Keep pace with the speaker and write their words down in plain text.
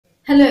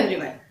Hello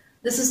everyone,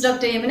 this is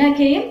Dr. Yamuna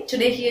KM,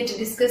 today here to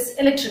discuss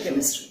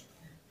electrochemistry.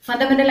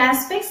 Fundamental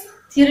aspects,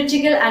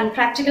 theoretical and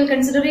practical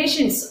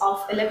considerations of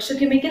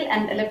electrochemical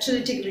and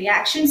electrolytic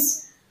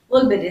reactions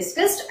will be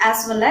discussed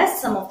as well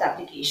as some of the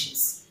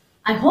applications.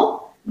 I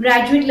hope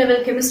graduate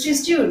level chemistry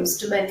students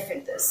to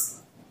benefit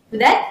this. With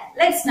that,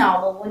 let's now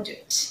move on to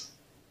it.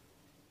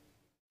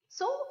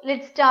 So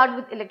let's start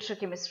with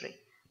electrochemistry.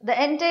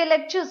 The entire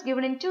lecture is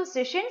given in two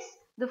sessions.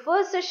 The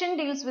first session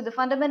deals with the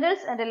fundamentals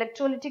and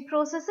electrolytic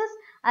processes,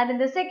 and in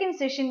the second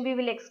session we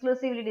will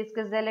exclusively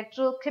discuss the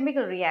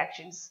electrochemical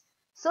reactions.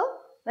 So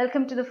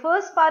welcome to the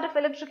first part of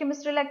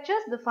electrochemistry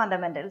lectures, the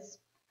fundamentals.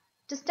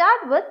 To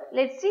start with,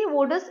 let's see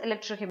what is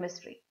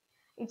electrochemistry.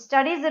 It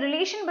studies the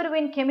relation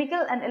between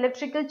chemical and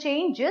electrical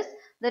changes,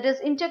 that is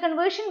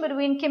interconversion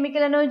between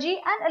chemical energy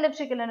and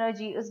electrical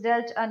energy is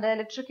dealt under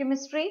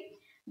electrochemistry.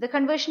 The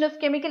conversion of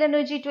chemical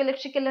energy to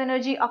electrical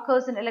energy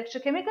occurs in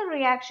electrochemical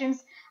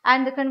reactions,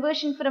 and the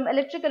conversion from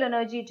electrical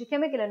energy to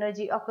chemical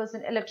energy occurs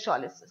in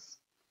electrolysis.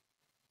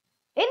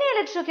 In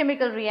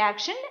electrochemical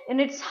reaction, in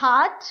its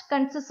heart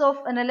consists of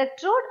an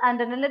electrode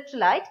and an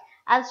electrolyte,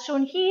 as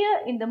shown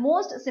here in the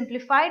most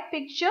simplified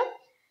picture.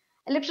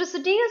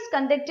 Electricity is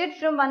conducted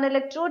from one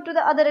electrode to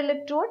the other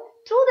electrode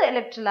through the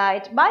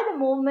electrolyte by the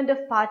movement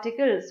of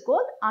particles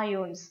called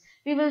ions.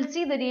 We will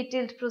see the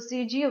detailed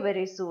procedure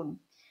very soon.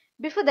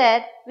 Before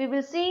that, we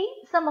will see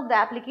some of the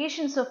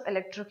applications of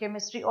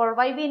electrochemistry, or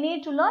why we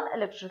need to learn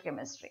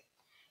electrochemistry.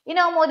 In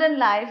our modern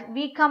life,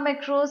 we come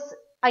across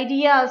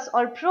ideas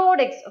or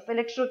products of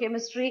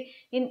electrochemistry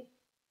in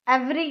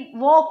every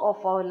walk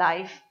of our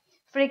life.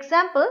 For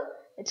example,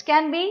 it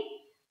can be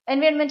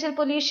environmental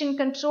pollution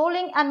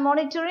controlling and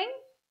monitoring,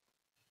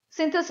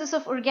 synthesis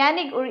of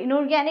organic or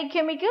inorganic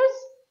chemicals,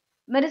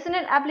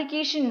 medicinal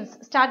applications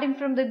starting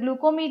from the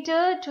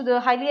glucometer to the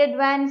highly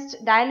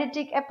advanced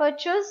dielectric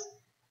apertures,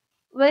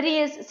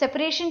 various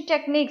separation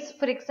techniques,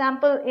 for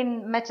example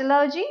in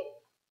metallurgy,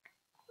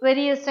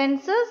 various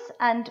sensors,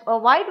 and a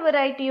wide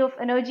variety of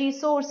energy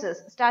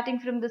sources starting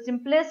from the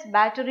simplest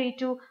battery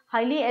to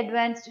highly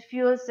advanced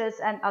fuel cells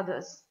and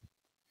others.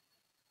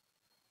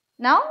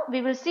 Now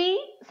we will see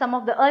some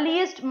of the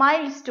earliest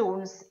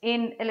milestones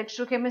in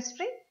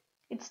electrochemistry.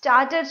 It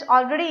started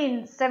already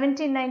in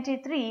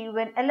 1793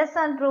 when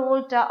Alessandro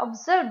Volta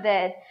observed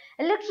that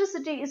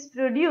electricity is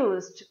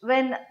produced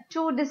when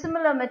two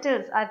dissimilar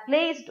metals are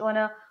placed on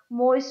a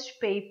moist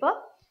paper.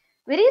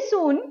 Very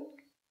soon,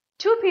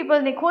 two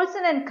people,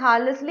 Nicholson and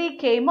Carlisle,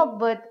 came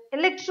up with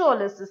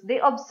electrolysis. They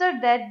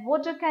observed that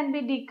water can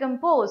be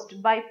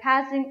decomposed by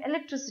passing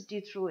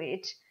electricity through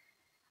it.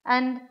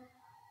 And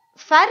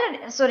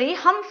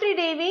Humphrey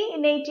Davy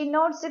in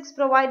 1806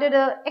 provided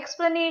an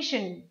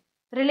explanation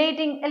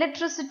relating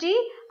electricity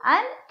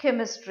and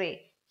chemistry.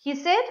 He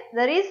said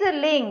there is a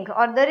link,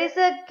 or there is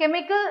a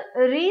chemical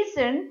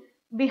reason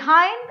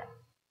behind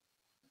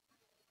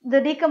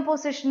the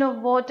decomposition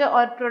of water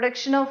or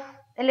production of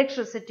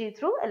electricity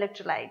through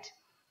electrolyte.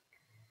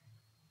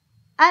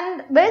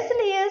 And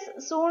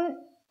Berzelius soon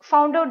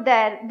found out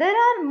that there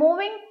are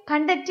moving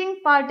conducting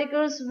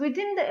particles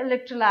within the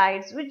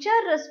electrolytes which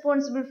are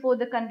responsible for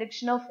the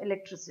conduction of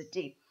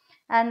electricity.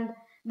 And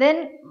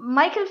then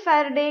Michael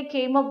Faraday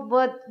came up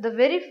with the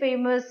very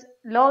famous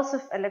laws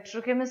of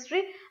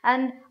electrochemistry,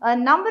 and a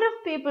number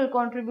of people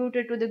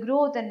contributed to the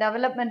growth and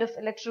development of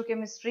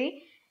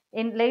electrochemistry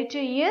in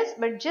later years,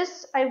 but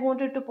just I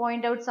wanted to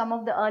point out some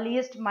of the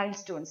earliest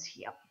milestones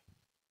here.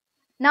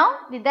 Now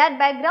with that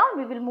background,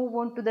 we will move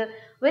on to the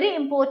very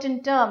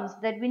important terms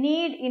that we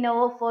need in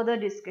our further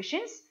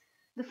discussions.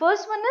 The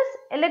first one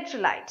is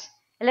electrolyte.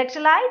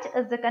 Electrolyte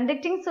is the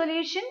conducting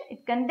solution.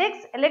 It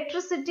conducts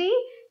electricity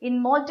in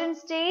molten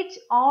state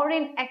or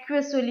in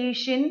aqueous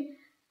solution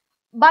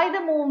by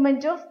the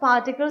movement of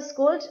particles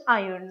called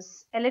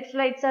ions.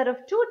 Electrolytes are of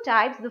two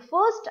types. The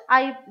first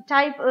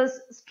type is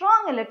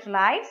strong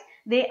electrolytes.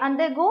 They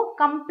undergo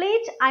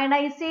complete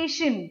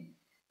ionization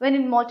when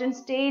in molten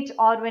state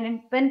or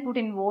when put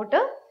in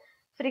water.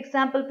 For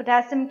example,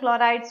 potassium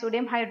chloride,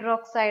 sodium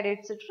hydroxide,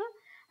 etc.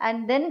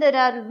 And then there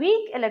are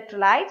weak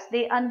electrolytes.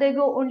 They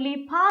undergo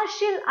only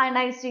partial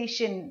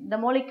ionization. The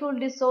molecule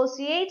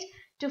dissociate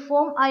to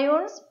form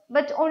ions,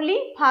 but only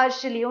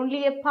partially.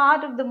 Only a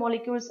part of the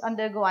molecules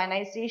undergo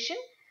ionization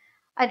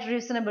at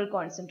reasonable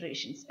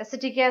concentrations.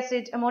 Acetic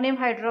acid, ammonium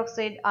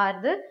hydroxide are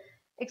the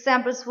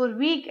examples for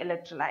weak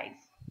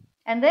electrolytes.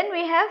 And then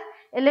we have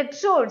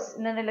electrodes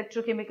in an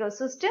electrochemical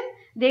system.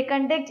 They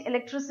conduct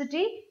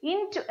electricity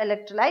into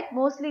electrolyte.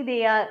 Mostly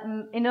they are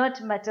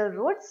inert metal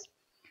rods.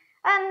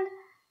 And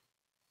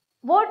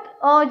what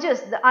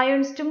urges the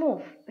ions to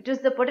move? It is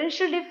the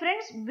potential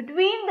difference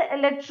between the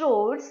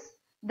electrodes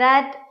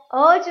that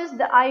urges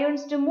the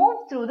ions to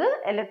move through the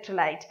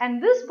electrolyte,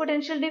 and this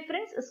potential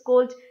difference is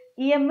called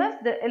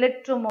EMF, the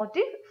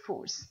electromotive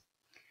force.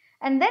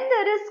 And then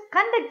there is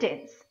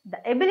conductance, the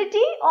ability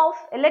of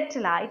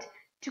electrolyte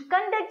to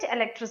conduct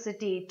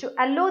electricity, to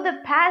allow the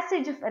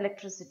passage of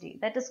electricity,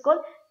 that is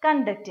called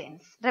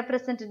conductance,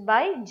 represented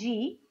by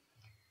G.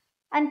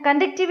 And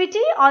conductivity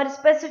or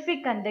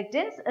specific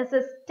conductance is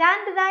a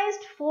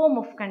standardized form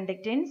of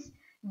conductance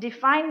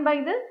defined by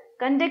the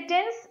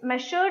conductance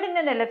measured in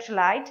an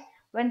electrolyte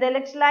when the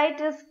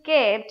electrolyte is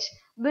kept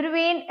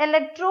between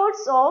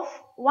electrodes of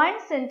 1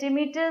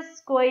 centimeter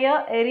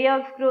square area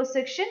of cross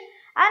section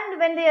and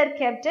when they are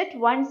kept at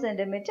 1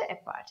 centimeter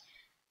apart.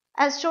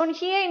 As shown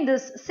here in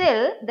this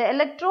cell, the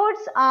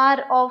electrodes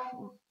are of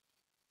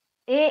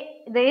the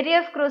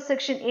area of cross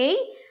section A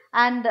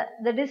and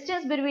the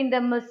distance between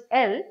them is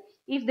L.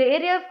 If the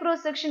area of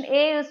cross section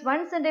A is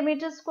 1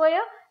 centimeter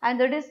square and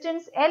the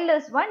distance L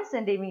is 1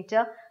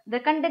 centimeter, the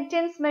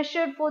conductance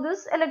measured for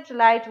this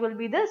electrolyte will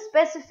be the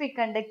specific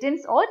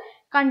conductance or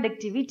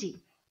conductivity.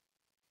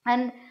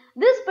 And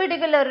this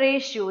particular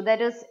ratio,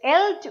 that is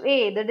L to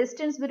A, the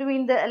distance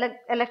between the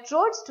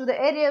electrodes to the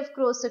area of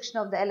cross section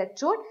of the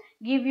electrode,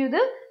 give you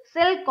the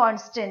cell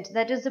constant,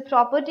 that is the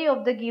property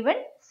of the given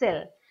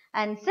cell.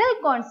 And cell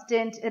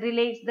constant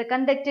relates the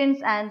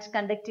conductance and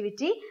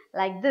conductivity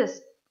like this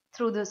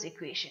through those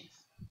equations.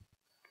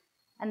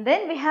 And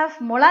then we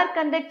have molar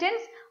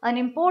conductance, an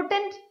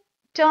important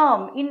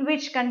term in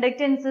which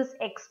conductance is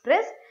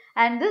expressed,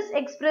 and this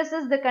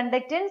expresses the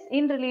conductance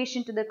in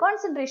relation to the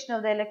concentration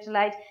of the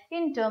electrolyte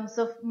in terms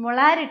of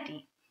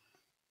molarity.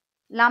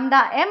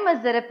 Lambda m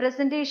is the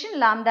representation.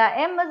 Lambda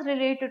m is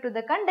related to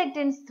the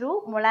conductance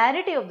through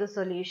molarity of the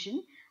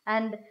solution.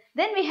 And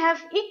then we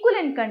have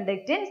equivalent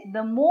conductance,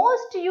 the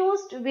most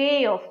used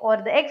way of or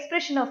the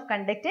expression of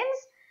conductance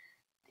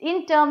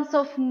in terms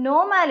of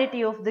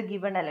normality of the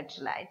given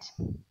electrolyte.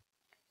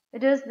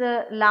 It is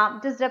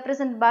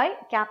represented by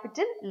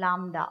capital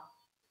lambda.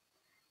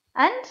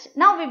 And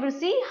now we will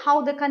see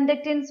how the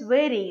conductance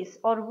varies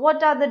or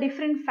what are the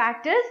different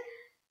factors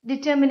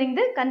determining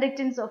the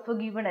conductance of a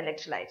given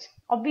electrolyte.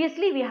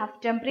 Obviously, we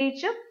have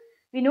temperature.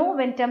 We know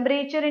when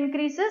temperature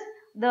increases,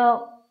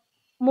 the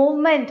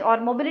movement or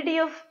mobility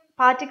of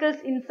particles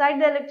inside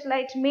the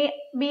electrolyte may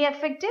be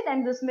affected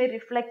and this may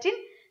reflect in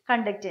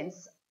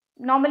conductance.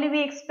 Normally,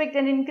 we expect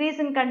an increase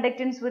in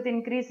conductance with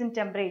increase in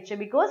temperature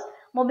because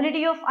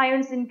mobility of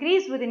ions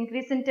increase with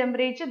increase in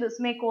temperature. This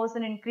may cause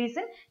an increase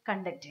in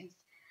conductance.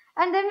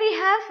 And then we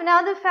have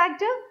another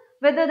factor,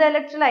 whether the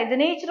electrolyte, the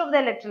nature of the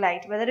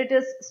electrolyte, whether it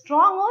is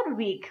strong or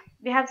weak.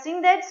 We have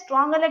seen that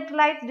strong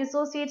electrolytes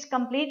dissociate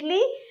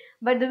completely,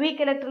 but the weak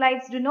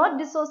electrolytes do not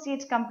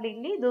dissociate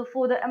completely.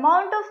 Therefore, the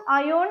amount of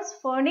ions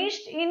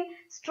furnished in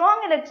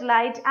strong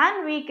electrolyte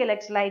and weak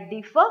electrolyte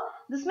differ.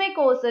 This may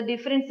cause a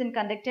difference in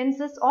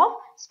conductances of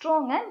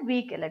strong and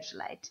weak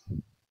electrolyte.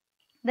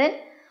 Then,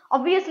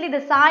 obviously,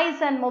 the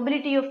size and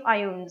mobility of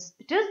ions.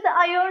 It is the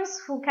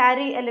ions who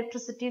carry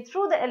electricity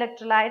through the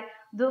electrolyte.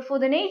 Therefore,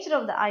 the nature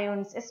of the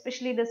ions,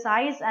 especially the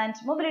size and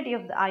mobility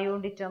of the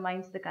ion,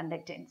 determines the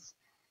conductance.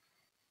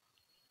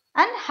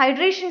 And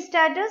hydration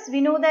status,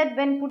 we know that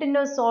when put in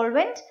a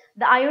solvent,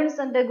 the ions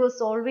undergo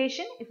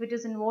solvation. If it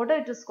is in water,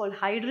 it is called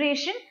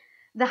hydration.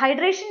 The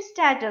hydration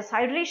status,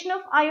 hydration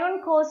of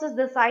ion causes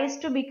the size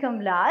to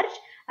become large,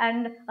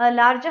 and a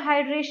larger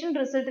hydration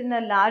results in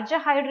a larger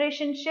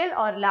hydration shell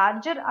or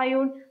larger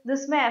ion.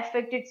 This may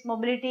affect its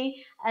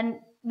mobility and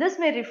this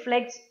may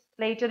reflect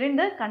later in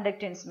the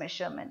conductance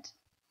measurement.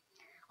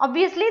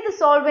 Obviously, the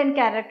solvent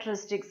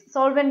characteristics,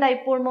 solvent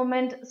dipole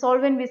moment,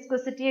 solvent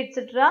viscosity,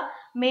 etc.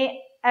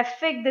 may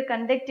affect the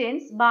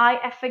conductance by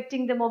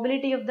affecting the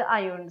mobility of the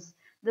ions.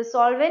 The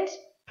solvent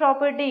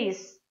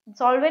properties,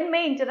 solvent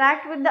may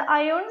interact with the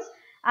ions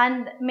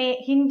and may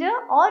hinder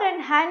or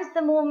enhance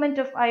the movement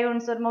of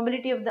ions or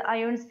mobility of the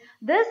ions.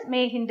 This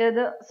may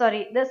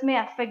this may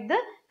affect the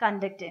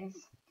conductance.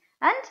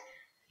 And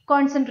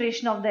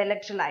concentration of the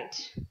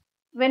electrolyte.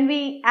 When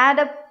we add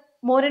up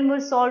more and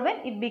more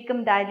solvent, it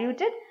becomes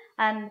diluted,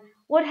 and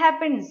what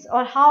happens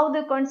or how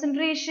the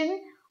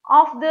concentration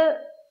of the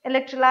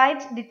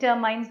electrolyte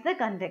determines the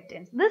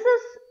conductance.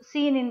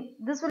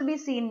 This will be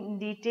seen in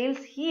details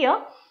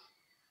here.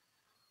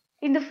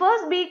 In the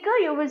first beaker,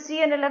 you will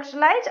see an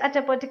electrolyte at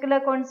a particular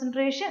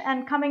concentration,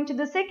 and coming to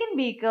the second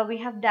beaker, we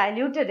have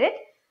diluted it.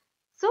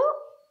 So,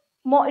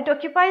 it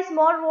occupies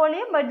more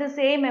volume but the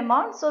same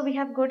amount. So, we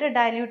have got a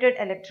diluted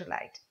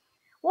electrolyte.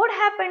 What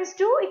happens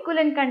to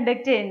equivalent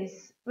conductance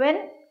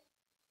when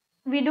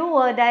we do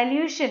a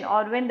dilution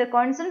or when the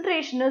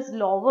concentration is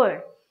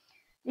lowered?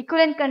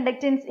 Equivalent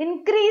conductance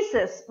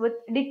increases with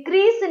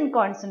decrease in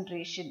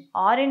concentration,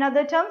 or in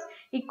other terms,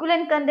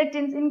 equivalent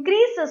conductance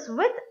increases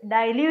with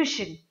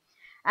dilution,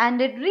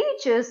 and it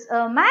reaches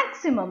a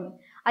maximum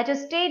at a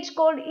stage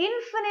called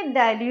infinite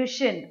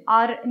dilution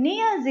or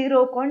near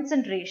zero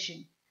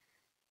concentration.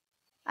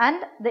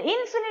 And the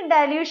infinite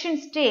dilution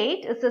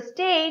state is a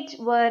state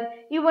where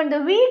even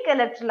the weak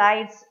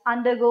electrolytes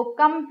undergo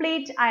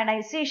complete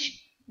ionization.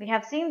 We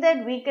have seen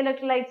that weak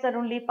electrolytes are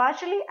only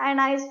partially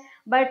ionized,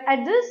 but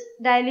at this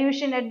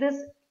dilution, at this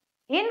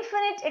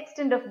infinite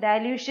extent of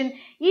dilution,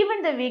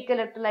 even the weak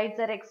electrolytes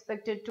are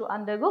expected to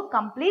undergo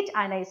complete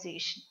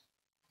ionization.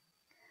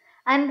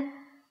 And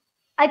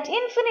At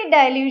infinite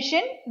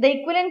dilution, the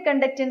equivalent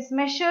conductance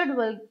measured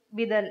will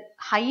be the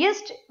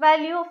highest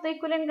value of the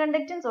equivalent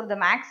conductance or the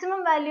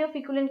maximum value of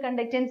equivalent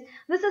conductance.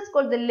 This is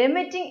called the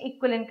limiting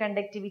equivalent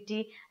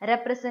conductivity,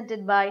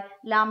 represented by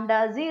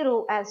lambda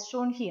 0 as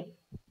shown here.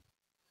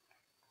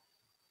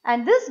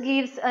 And this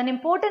gives an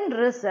important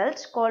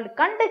result called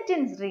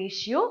conductance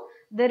ratio,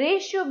 the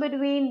ratio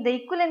between the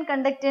equivalent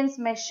conductance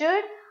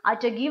measured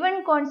at a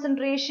given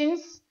concentration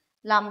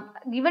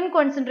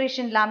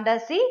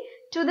lambda C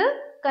to the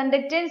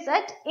conductance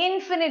at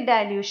infinite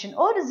dilution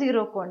or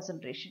zero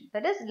concentration.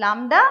 That is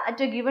lambda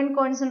at a given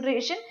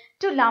concentration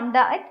to lambda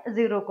at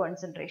zero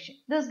concentration.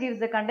 This gives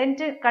the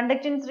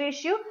conductance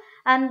ratio,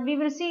 and we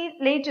will see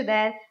later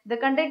that the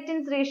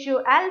conductance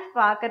ratio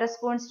alpha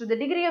corresponds to the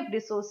degree of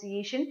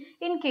dissociation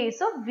in case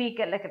of weak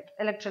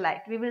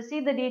electrolyte. We will see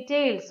the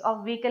details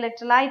of weak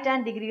electrolyte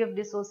and degree of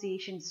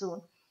dissociation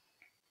soon.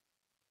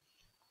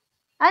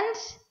 And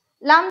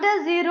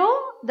lambda 0,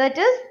 that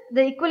is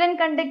the equivalent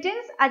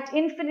conductance at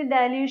infinite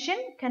dilution,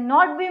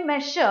 cannot be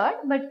measured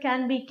but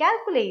can be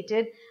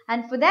calculated,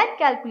 and for that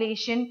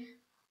calculation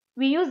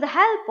we use the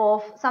help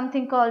of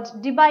something called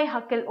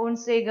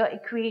Debye-Huckel-Onsagar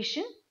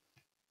equation.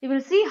 We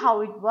will see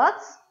how it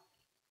works.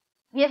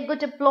 We have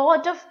got a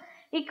plot of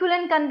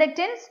equivalent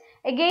conductance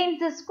against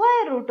the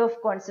square root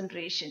of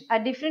concentration.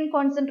 At different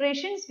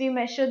concentrations we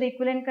measure the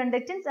equivalent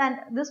conductance and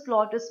this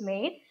plot is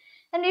made.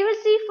 And we will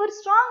see for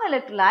strong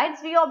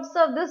electrolytes we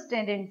observe this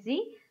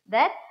tendency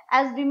that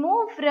as we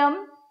move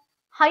from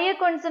higher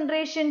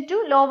concentration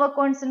to lower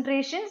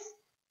concentration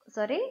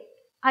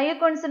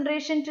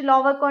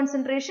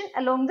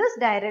along this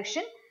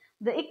direction,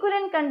 the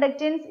equivalent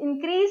conductance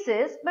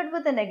increases but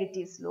with a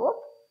negative slope.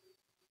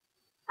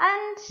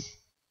 And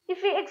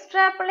if we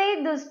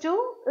extrapolate this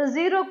to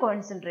zero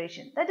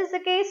concentration, that is the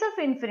case of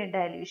infinite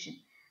dilution,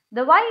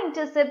 the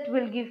y-intercept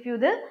will give you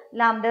the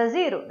lambda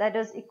 0, that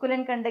is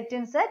equivalent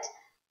conductance at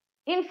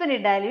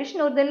infinite dilution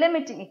or the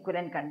limiting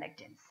equivalent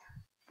conductance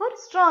for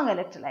strong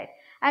electrolyte.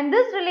 And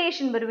this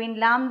relation between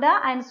lambda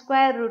and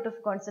square root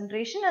of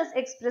concentration is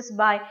expressed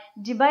by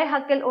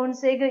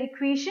Debye-Huckel-Onsagar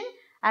equation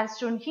as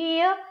shown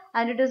here,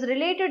 and it is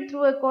related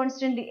through a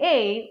constant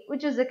A,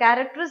 which is the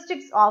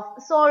characteristics of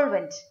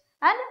solvent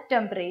and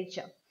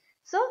temperature.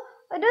 So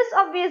it is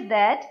obvious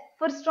that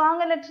for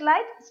strong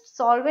electrolyte,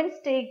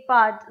 solvents take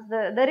part,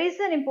 there is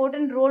an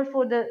important role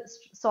for the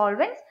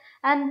solvents,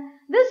 and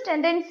this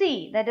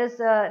tendency, that is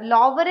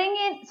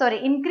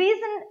increase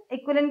in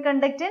equivalent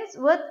conductance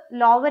with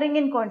lowering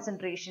in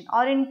concentration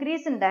or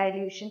increase in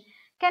dilution,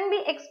 can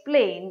be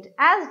explained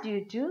as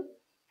due to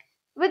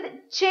with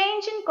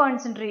change in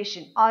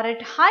concentration or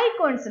at high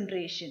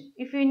concentration.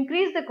 If you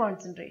increase the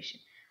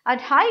concentration,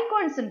 at high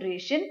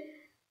concentration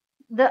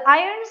the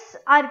ions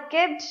are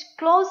kept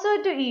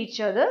closer to each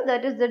other,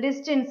 that is the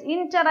distance,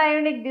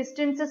 interionic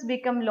distances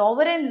become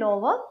lower and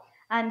lower,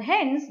 and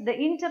hence the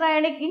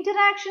interionic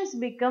interactions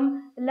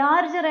become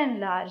larger and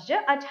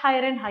larger at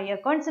higher and higher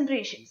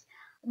concentrations.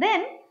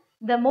 Then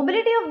the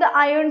mobility of the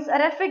ions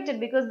are affected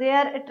because they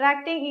are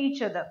attracting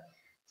each other.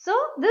 So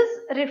this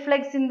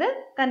reflects in the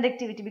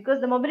conductivity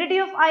because the mobility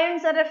of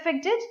ions are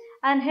affected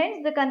and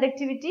hence the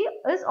conductivity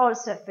is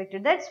also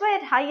affected. That's why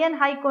at high and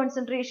high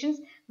concentrations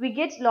we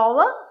get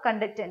lower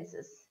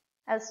conductances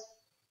as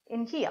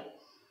in here.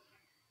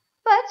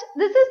 But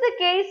this is the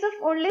case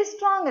of only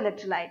strong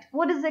electrolyte.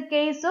 What is the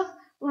case of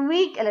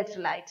weak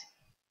electrolyte?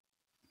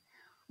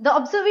 The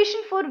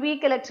observation for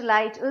weak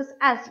electrolyte is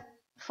as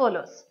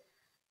follows.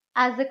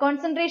 As the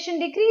concentration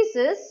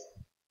decreases,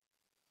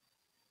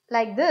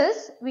 like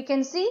this, we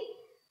can see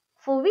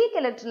for weak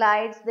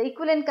electrolytes, the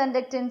equivalent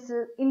conductance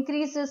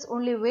increases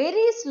only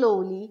very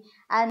slowly,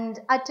 and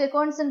at a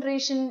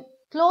concentration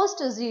close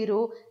to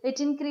zero, it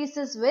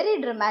increases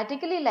very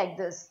dramatically like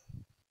this.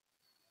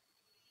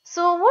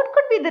 So what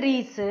could be the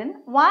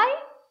reason why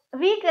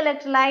weak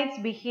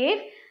electrolytes behave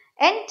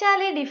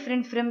entirely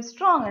different from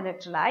strong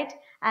electrolyte,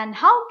 and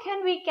how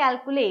can we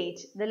calculate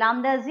the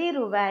lambda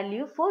 0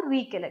 value for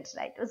weak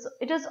electrolyte?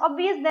 It is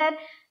obvious that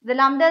the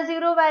lambda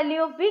 0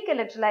 value of weak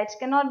electrolytes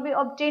cannot be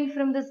obtained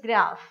from this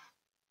graph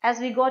as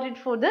we got it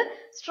for the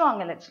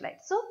strong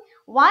electrolyte. So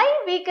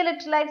why weak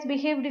electrolytes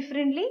behave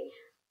differently?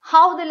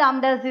 How the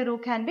lambda 0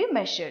 can be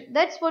measured?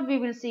 That's what we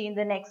will see in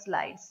the next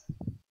slides.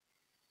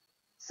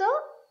 So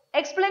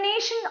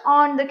explanation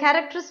on the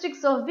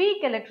characteristics of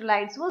weak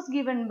electrolytes was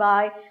given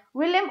by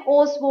William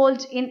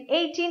Ostwald'd in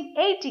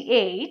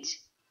 1888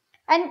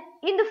 and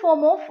in the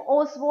form of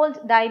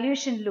Ostwald'd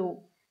dilution law.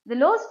 The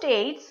law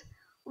states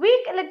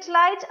weak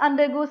electrolyte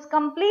undergoes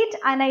complete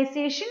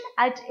ionization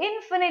at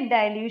infinite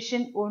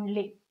dilution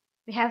only.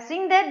 We have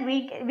seen that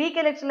weak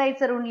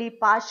electrolytes are only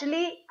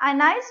partially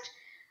ionized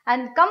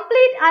and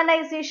complete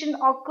ionization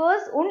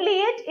occurs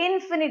only at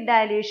infinite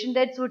dilution.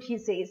 That's what he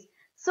says.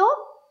 So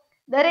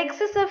there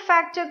exists a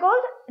factor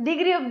called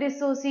degree of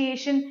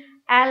dissociation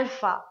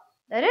alpha.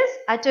 That is,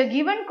 at a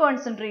given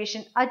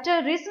concentration, at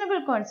a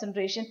reasonable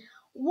concentration,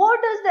 what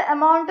is the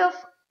amount of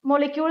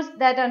molecules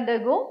that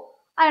undergo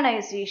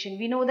ionization?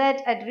 We know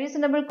that at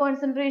reasonable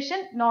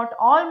concentration, not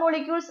all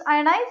molecules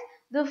ionize,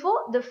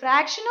 Therefore, the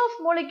fraction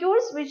of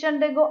molecules which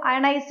undergo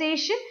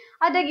ionization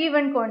at a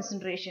given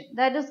concentration,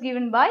 that is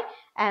given by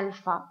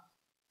alpha.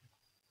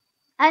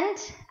 And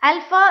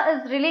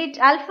alpha relates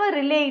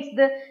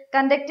the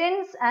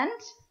conductance and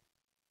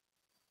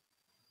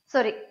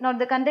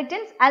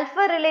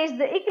alpha relates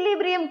the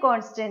equilibrium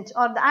constant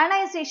or the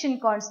ionization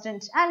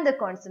constant and the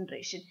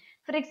concentration.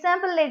 For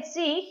example, let's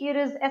see, here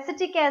is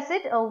acetic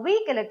acid, a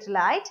weak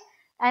electrolyte,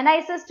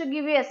 ionizes to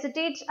give you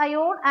acetate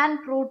ion and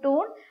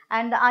proton,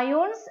 and the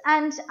ions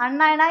and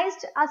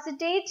unionized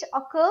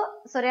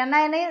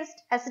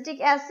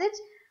acetic acid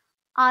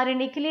are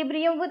in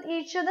equilibrium with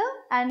each other,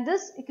 and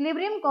this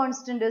equilibrium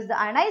constant is the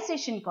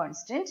ionization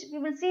constant. We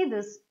will see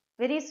this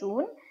very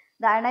soon,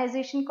 the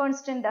ionization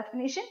constant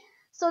definition.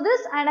 So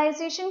this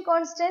ionization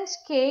constant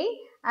K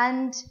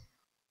and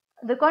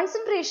the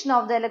concentration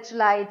of the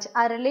electrolyte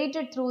are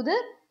related through the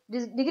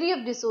degree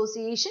of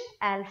dissociation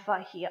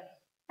alpha here.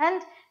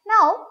 And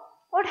now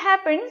what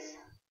happens,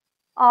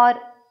 or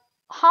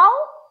how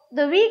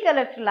the weak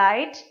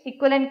electrolyte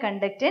equivalent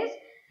conductance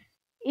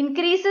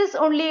increases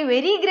only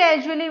very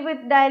gradually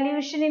with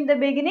dilution in the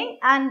beginning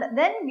and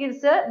then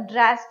gives a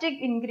drastic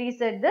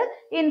increase at the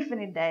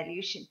infinite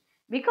dilution.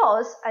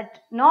 Because at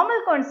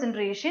normal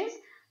concentrations,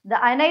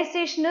 the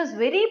ionization is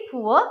very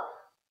poor,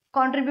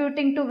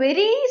 contributing to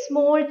very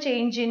small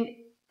change in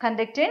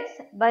conductance,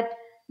 but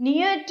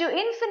near to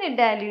infinite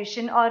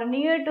dilution or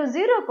near to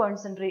zero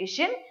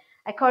concentration,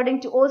 according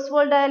to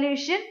Ostwald'd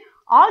dilution,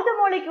 all the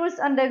molecules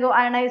undergo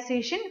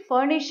ionization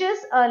furnishes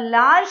a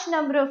large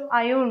number of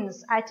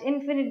ions at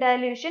infinite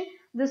dilution.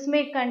 This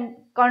may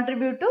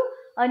contribute to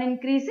an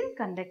increase in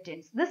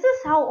conductance. This is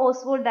how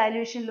Ostwald'd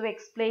dilution law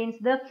explains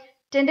the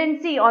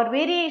tendency or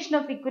variation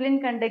of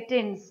equivalent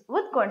conductance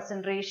with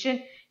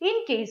concentration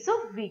in case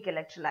of weak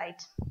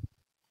electrolyte.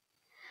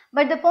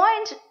 But the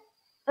point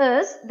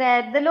is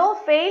that the law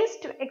fails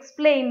to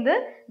explain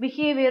the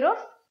behavior of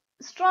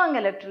strong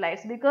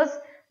electrolytes, because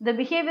the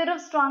behavior of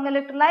strong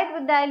electrolyte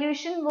with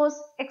dilution was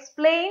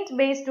explained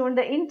based on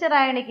the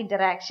interionic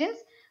interactions,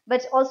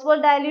 but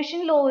Ostwald'd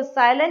dilution law is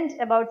silent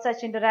about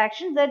such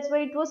interactions. That's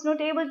why it was not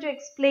able to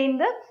explain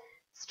the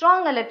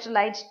strong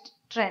electrolyte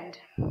trend.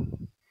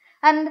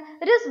 And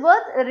it is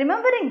worth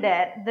remembering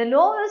that the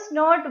law is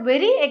not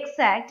very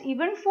exact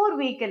even for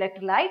weak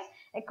electrolytes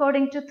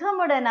according to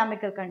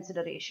thermodynamical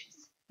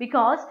considerations.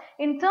 Because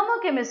in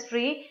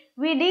thermochemistry,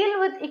 we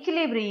deal with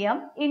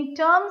equilibrium in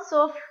terms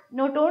of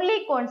not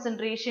only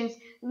concentrations,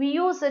 we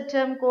use a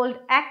term called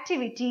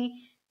activity,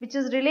 which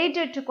is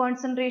related to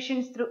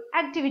concentrations through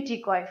activity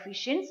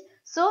coefficients.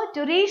 So,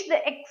 to reach the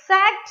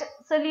exact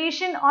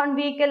solution on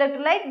weak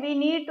electrolyte, we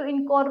need to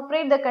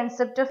incorporate the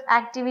concept of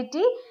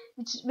activity,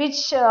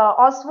 which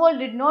Ostwald'd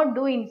did not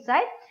do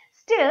inside.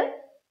 Still,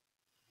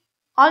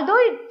 although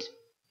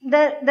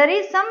there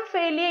is some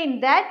failure in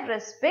that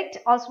respect,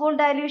 Ostwald'd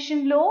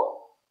dilution law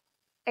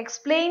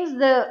explains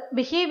the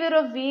behavior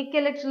of weak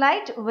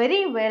electrolyte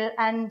very well,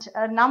 and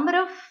a number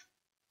of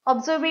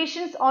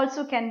observations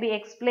also can be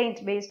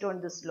explained based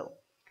on this law.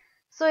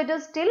 So, it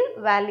is still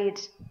valid.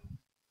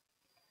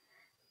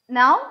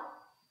 Now,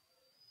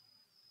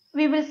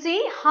 we will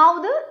see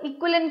how the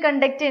equivalent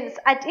conductance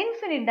at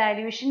infinite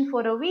dilution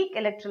for a weak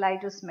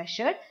electrolyte is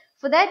measured.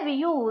 For that, we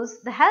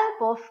use the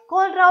help of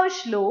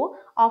Kohlrausch Law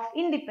of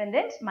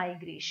independent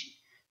migration.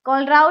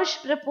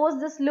 Kohlrausch proposed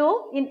this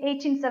law in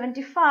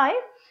 1875,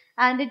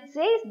 and it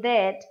says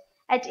that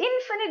at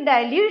infinite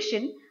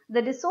dilution,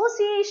 the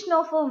dissociation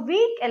of a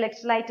weak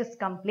electrolyte is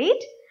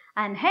complete,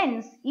 and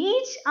hence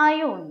each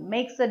ion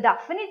makes a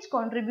definite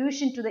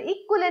contribution to the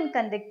equivalent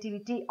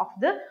conductivity of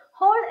the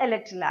whole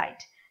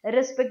electrolyte,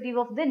 irrespective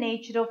of the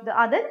nature of the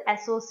other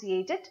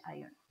associated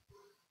ion.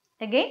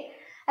 Again,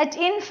 at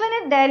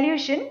infinite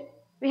dilution,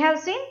 we have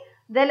seen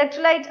the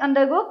electrolyte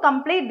undergo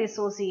complete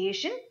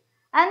dissociation,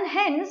 and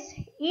hence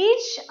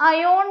each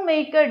ion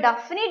make a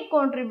definite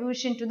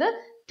contribution to the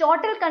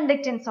total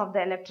conductance of the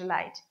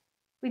electrolyte,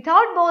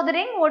 without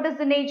bothering what is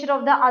the nature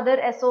of the other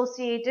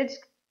associated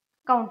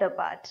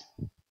counterpart.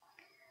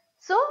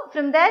 So,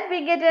 from that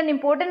we get an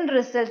important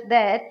result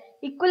that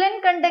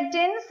equivalent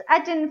conductance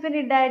at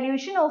infinite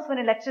dilution of an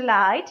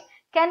electrolyte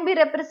can be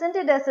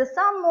represented as a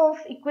sum of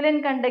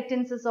equivalent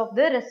conductances of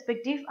the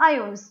respective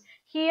ions.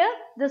 Here,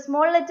 the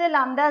small letter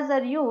lambdas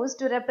are used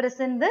to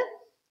represent the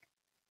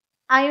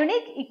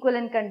ionic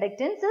equivalent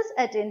conductances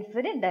at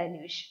infinite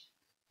dilution.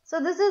 So,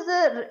 this is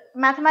a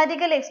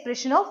mathematical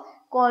expression of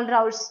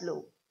Kohlrausch's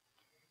law.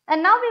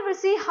 And now we will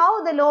see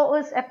how the law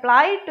is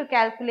applied to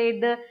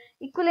calculate the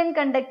equivalent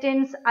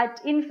conductance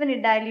at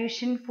infinite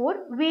dilution for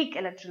weak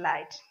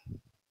electrolyte.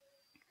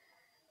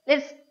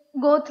 Let's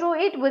go through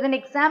it with an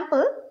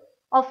example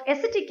of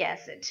acetic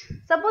acid.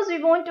 Suppose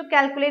we want to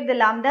calculate the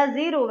lambda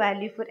 0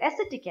 value for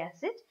acetic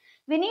acid.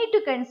 We need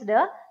to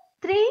consider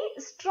 3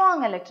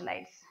 strong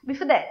electrolytes.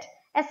 Before that,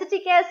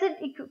 acetic acid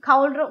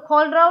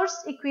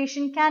Kohlrausch's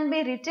equation can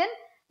be written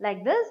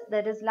like this.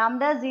 That is,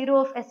 lambda 0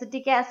 of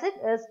acetic acid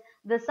is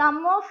the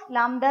sum of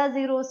lambda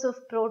zeros of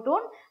proton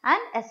and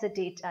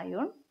acetate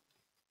ion.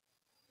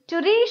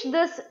 To reach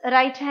this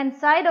right hand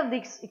side of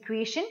this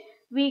equation,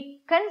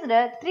 we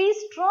consider three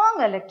strong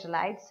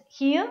electrolytes.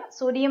 Here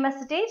sodium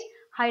acetate,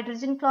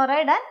 hydrogen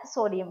chloride and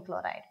sodium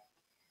chloride.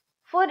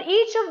 For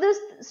each of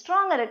these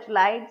strong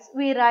electrolytes,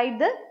 we write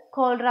the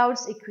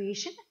Kohlrausch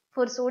equation.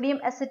 For sodium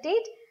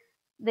acetate,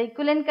 the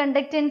equivalent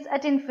conductance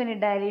at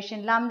infinite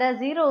dilation, lambda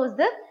 0 is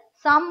the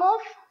sum of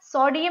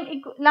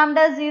sodium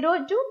lambda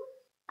 0 to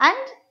and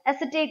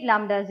acetate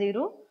lambda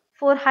 0.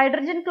 For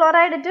hydrogen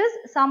chloride, it is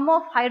sum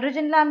of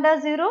hydrogen lambda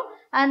 0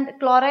 and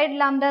chloride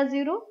lambda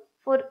 0.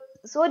 For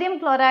sodium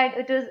chloride,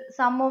 it is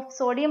sum of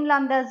sodium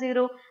lambda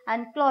 0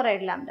 and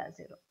chloride lambda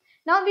 0.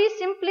 Now we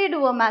simply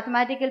do a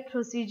mathematical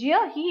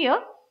procedure here.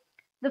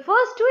 The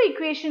first two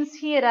equations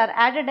here are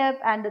added up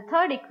and the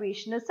third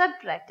equation is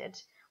subtracted.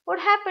 What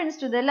happens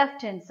to the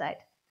left hand side?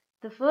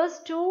 The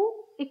first two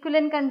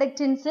equivalent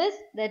conductances,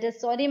 that is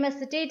sodium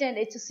acetate and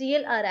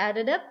HCl, are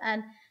added up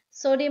and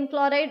sodium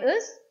chloride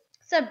is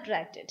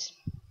subtracted.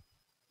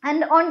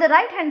 And on the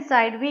right hand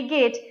side we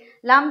get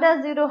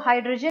lambda 0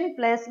 hydrogen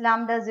plus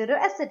lambda 0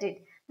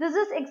 acetate. This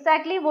is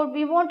exactly what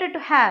we wanted to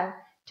have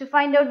to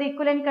find out the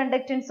equivalent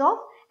conductance of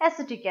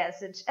acetic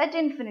acid at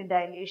infinite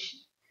dilation.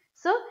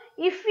 So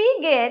if we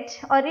get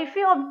or if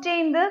we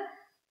obtain the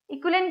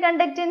equivalent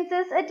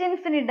conductances at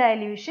infinite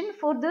dilution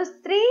for those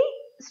three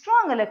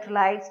strong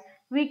electrolytes,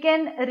 we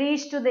can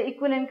reach to the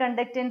equivalent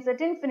conductance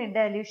at infinite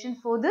dilution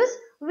for this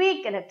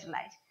weak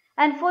electrolyte.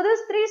 And for those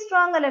three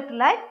strong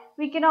electrolyte,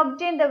 we can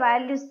obtain the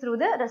values through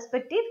the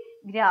respective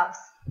graphs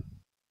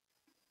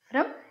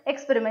from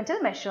experimental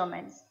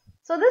measurements.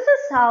 So this is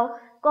how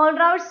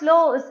Kohlrausch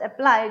law is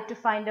applied to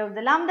find out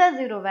the lambda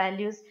 0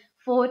 values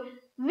for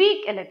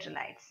weak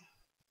electrolytes.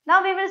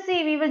 Now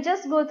we will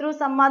just go through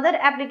some other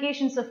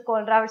applications of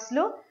Kohlrausch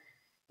law.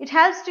 It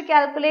helps to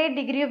calculate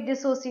degree of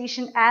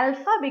dissociation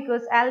alpha,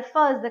 because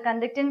alpha is the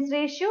conductance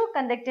ratio,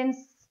 conductance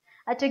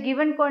at a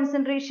given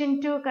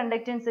concentration to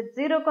conductance at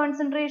 0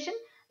 concentration.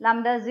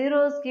 Lambda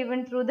 0 is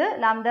given through the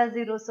lambda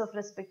zeros of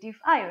respective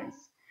ions.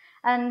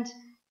 And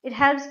it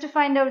helps to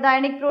find out the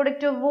ionic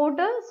product of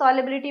water,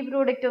 solubility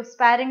product of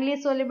sparingly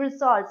soluble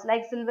salts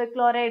like silver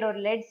chloride or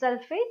lead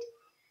sulfate,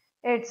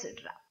 etc.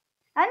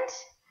 And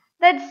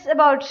that's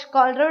about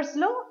Kohlrausch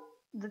law,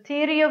 the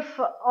theory of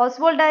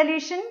Ostwald'd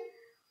dilution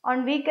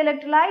on weak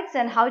electrolytes,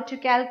 and how to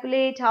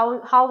calculate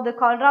how the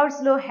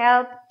Kohlrausch law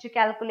helped to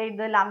calculate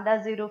the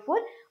lambda 0 for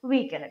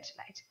weak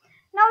electrolyte.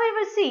 Now we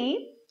will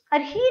see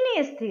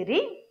Arrhenius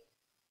theory.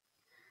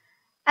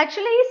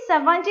 Actually,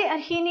 Savante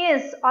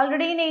Arrhenius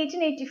already in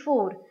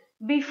 1884,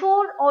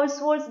 before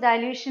Ostwald's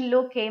dilution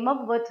law, came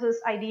up with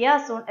his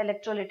ideas on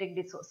electrolytic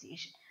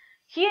dissociation.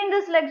 Here in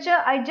this lecture,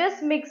 I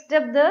just mixed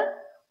up the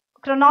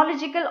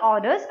chronological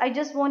orders. I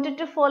just wanted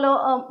to follow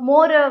a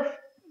more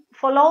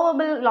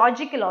followable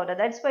logical order.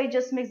 That's why I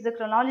just mixed the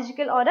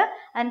chronological order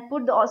and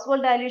put the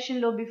Ostwald's dilution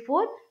law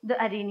before the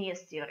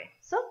Arrhenius theory.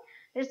 So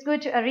let's go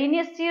to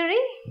Arrhenius theory.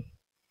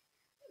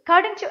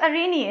 According to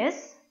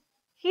Arrhenius,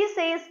 he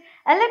says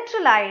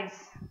electrolytes,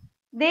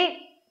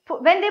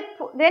 when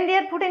they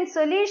are put in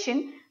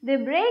solution, they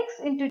breaks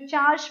into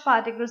charged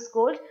particles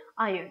called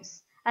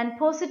ions, and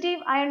positive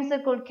ions are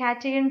called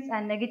cations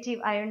and negative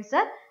ions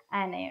are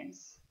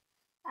anions.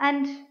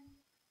 And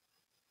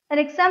an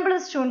example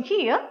is shown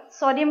here,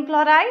 sodium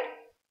chloride.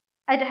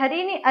 At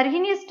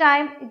Arrhenius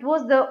time, it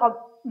was the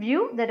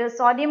view that is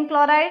sodium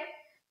chloride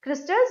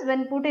crystals,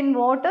 when put in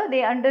water,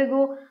 they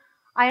undergo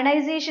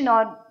ionization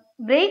or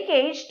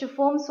breakage to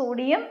form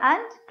sodium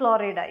and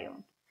chloride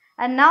ion.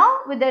 And now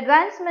with the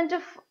advancement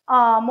of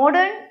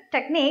modern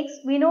techniques,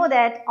 we know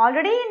that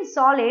already in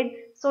solid,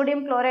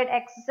 sodium chloride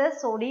acts as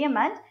sodium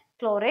and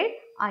chloride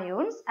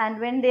ions, and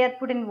when they are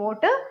put in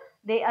water,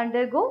 they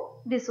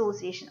undergo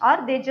dissociation,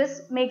 or they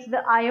just makes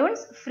the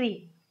ions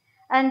free.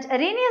 And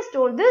Arrhenius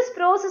told this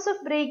process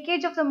of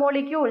breakage of the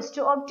molecules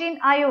to obtain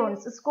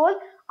ions is called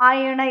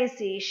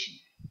ionization.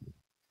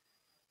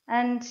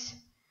 And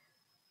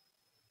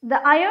the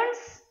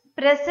ions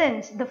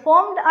present, the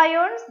formed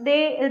ions,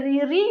 they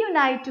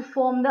reunite to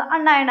form the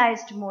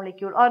unionized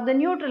molecule or the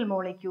neutral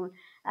molecule.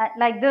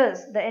 Like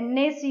this, the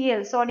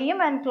NaCl, sodium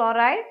and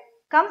chloride,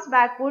 comes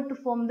backward to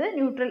form the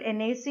neutral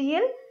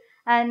NaCl,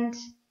 and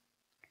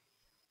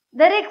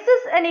there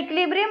exists an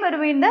equilibrium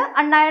between the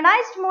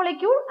unionized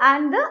molecule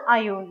and the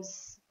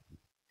ions.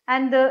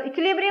 And the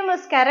equilibrium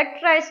is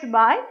characterized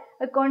by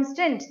a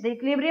constant. The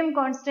equilibrium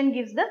constant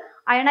gives the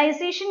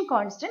ionization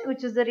constant,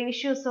 which is the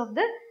ratios of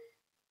the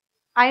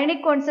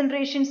ionic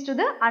concentrations to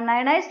the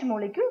unionized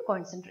molecule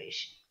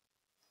concentration.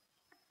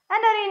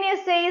 And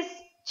Arrhenius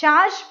says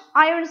charged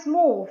ions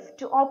move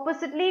to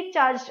oppositely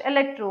charged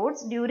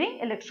electrodes during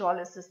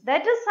electrolysis.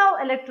 That is how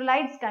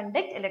electrolytes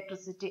conduct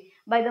electricity,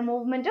 by the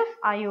movement of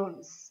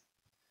ions.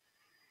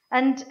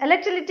 And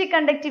electrolytic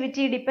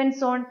conductivity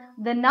depends on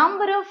the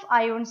number of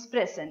ions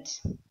present.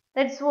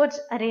 That's what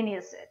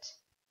Arrhenius said.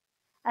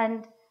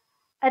 And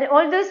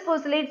all those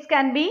postulates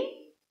can be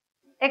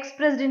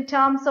expressed in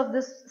terms of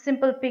this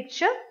simple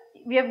picture.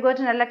 We have got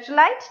an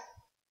electrolyte.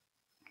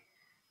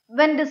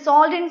 When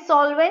dissolved in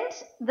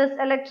solvent, this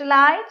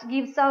electrolyte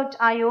gives out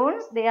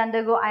ions. They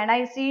undergo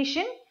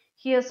ionization.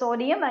 Here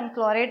sodium and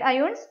chloride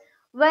ions.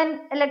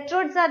 when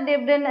electrodes are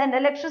dipped in and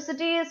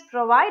electricity is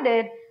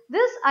provided,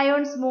 these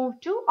ions move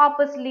to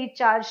oppositely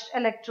charged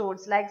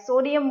electrodes, like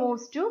sodium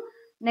moves to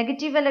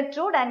negative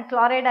electrode and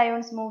chloride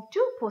ions move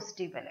to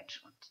positive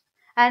electrode.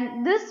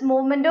 And this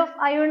movement of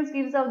ions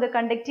gives out the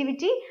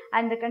conductivity,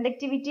 and the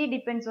conductivity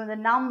depends on the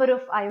number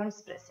of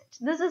ions present.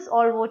 This is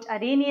all what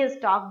Arrhenius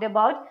talked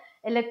about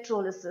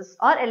electrolysis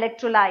or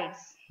electrolytes.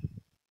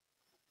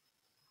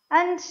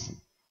 And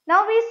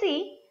now we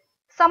see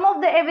some of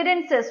the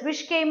evidences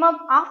which came up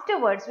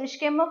afterwards, which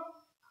came up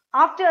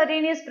after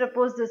Arrhenius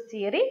proposed this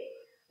theory.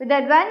 With the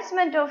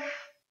advancement of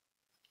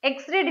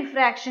X-ray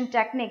diffraction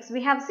techniques,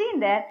 we have seen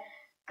that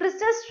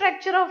crystal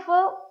structure of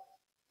a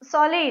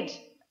solid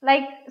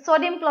like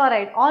sodium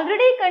chloride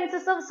already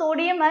consists of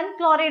sodium and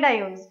chloride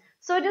ions.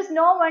 So it is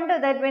no wonder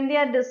that when they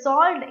are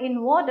dissolved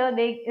in water,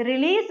 they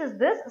releases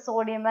this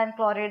sodium and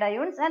chloride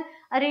ions, and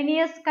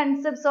Arrhenius'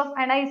 concepts of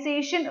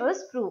ionization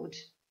is proved.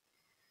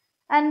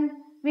 And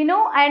we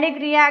know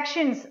ionic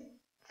reactions.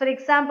 For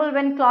example,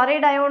 when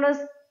chloride ion is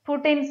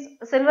put in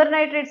silver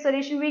nitrate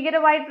solution, we get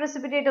a white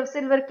precipitate of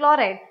silver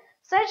chloride.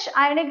 Such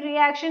ionic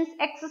reactions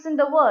exist in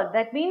the world.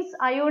 That means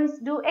ions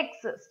do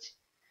exist.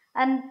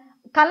 And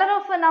color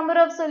of a number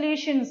of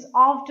solutions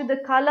off to the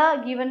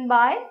color given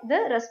by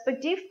the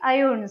respective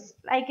ions,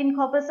 like in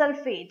copper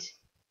sulfate.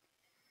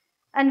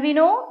 And we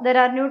know there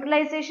are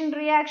neutralization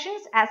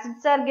reactions.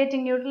 Acids are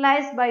getting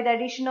neutralized by the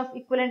addition of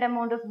equivalent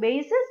amount of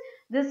bases.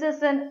 This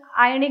is an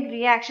ionic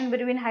reaction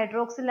between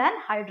hydroxyl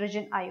and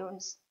hydrogen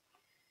ions.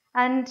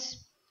 And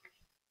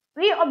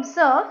we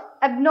observe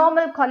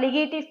abnormal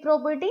colligative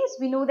properties.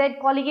 We know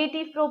that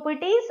colligative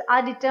properties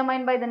are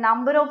determined by the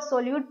number of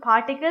solute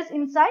particles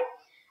inside.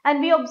 And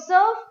we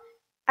observe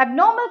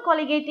abnormal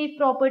colligative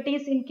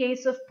properties in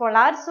case of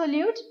polar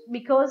solute,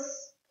 because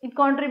it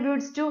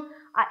contributes to,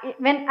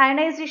 when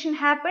ionization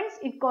happens,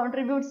 it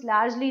contributes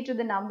largely to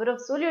the number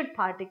of solute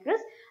particles.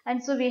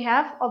 And so we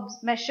have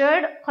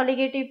measured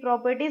colligative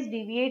properties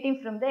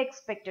deviating from the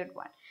expected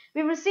one.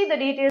 We will see the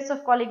details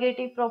of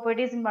colligative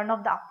properties in one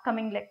of the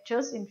upcoming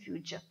lectures in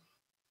future.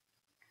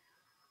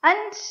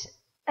 And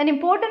an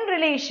important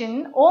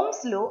relation,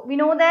 Ohm's law. We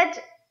know that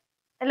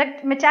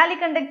metallic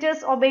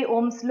conductors obey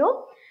Ohm's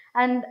law,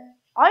 and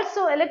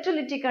also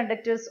electrolytic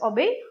conductors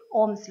obey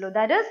Ohm's law.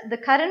 That is, the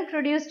current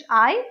produced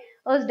I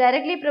is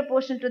directly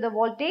proportional to the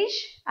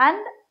voltage and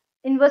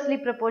inversely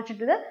proportional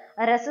to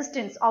the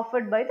resistance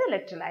offered by the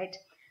electrolyte.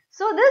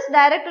 So this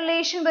direct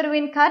relation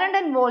between current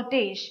and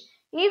voltage,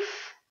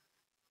 if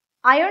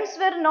ions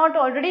were not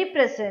already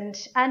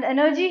present and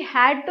energy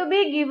had to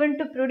be given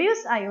to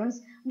produce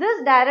ions,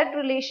 this direct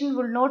relation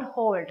would not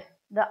hold.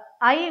 The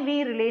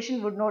I-V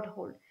relation would not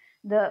hold.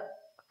 The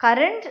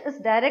current is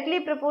directly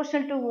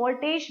proportional to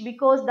voltage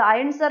because the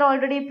ions are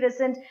already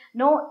present.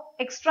 No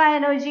extra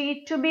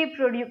energy to be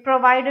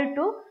provided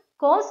to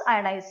cause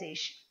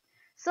ionization.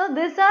 So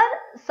these are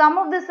some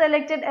of the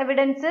selected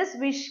evidences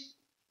which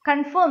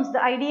confirms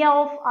the idea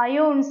of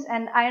ions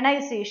and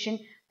ionization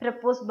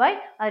proposed by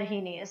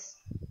Arrhenius.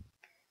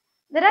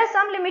 There are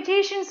some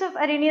limitations of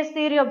Arrhenius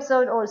theory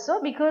observed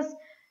also, because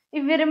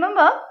if we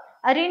remember,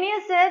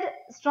 Arrhenius said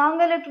strong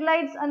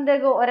electrolytes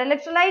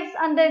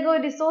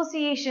undergo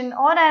dissociation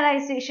or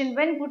ionization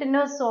when put in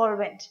a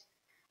solvent.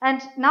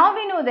 And now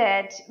we know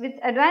that with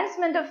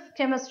advancement of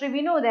chemistry,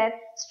 we know that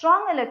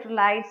strong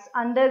electrolytes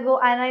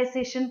undergo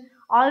ionization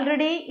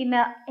already in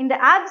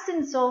the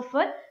absence of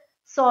a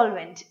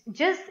solvent,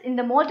 just in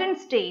the molten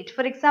state.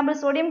 For example,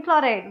 sodium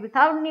chloride,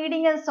 without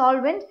needing a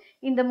solvent,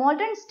 in the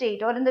molten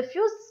state or in the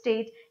fused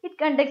state, it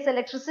conducts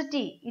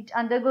electricity. It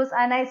undergoes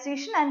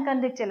ionization and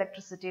conducts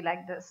electricity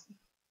like this.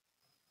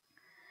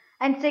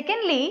 And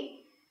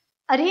secondly,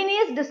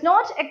 Arrhenius does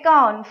not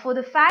account for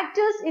the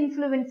factors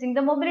influencing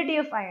the mobility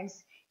of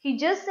ions. He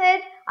just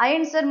said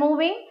ions are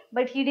moving,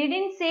 but he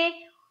didn't say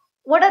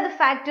what are the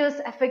factors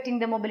affecting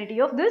the mobility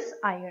of these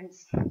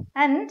ions.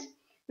 And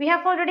we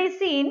have already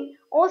seen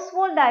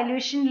Ostwald'd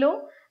dilution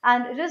law,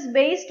 and it is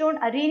based on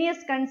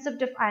Arrhenius'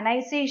 concept of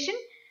ionization,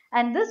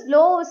 and this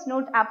law is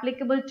not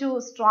applicable to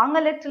strong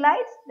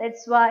electrolytes.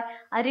 That's why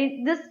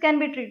this can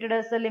be treated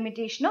as a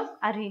limitation of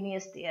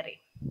Arrhenius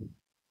theory.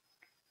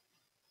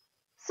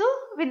 So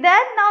with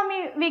that,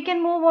 now we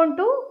can move on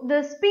to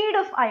the speed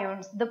of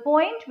ions, the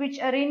point which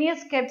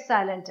Arrhenius kept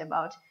silent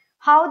about,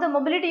 how the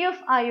mobility of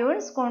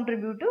ions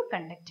contribute to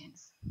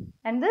conductance.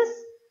 And this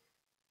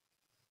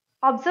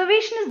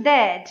observation is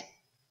that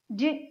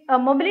a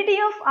mobility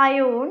of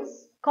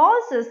ions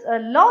causes a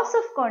loss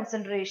of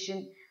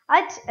concentration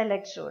at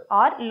electrode,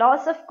 or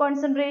loss of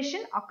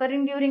concentration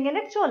occurring during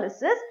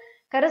electrolysis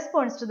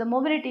corresponds to the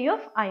mobility of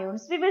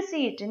ions. We will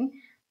see it in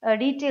a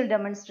detailed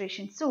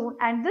demonstration soon,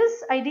 and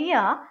this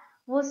idea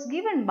was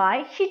given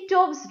by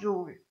Hittorf's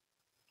rule.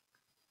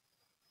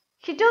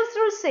 Hittorf's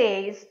rule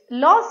says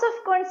loss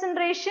of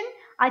concentration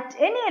at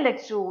any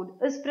electrode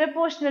is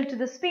proportional to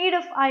the speed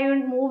of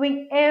ion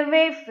moving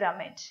away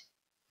from it.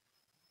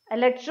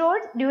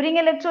 During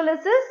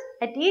electrolysis,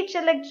 at each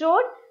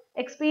electrode,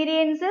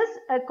 experiences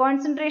a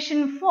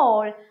concentration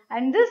fall,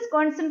 and this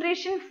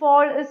concentration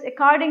fall is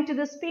according to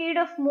the speed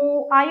of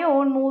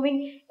ion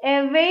moving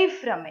away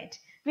from it.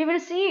 We will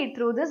see it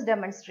through this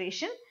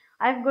demonstration.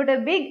 I've got a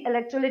big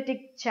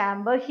electrolytic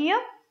chamber here.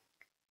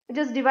 It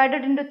is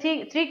divided into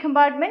three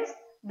compartments: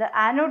 the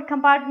anode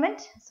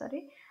compartment,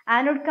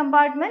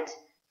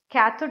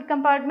 cathode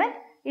compartment,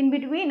 in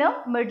between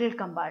a middle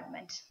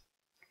compartment.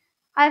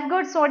 I've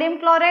got sodium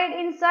chloride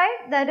inside,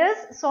 that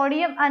is,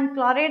 sodium and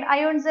chloride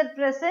ions are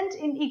present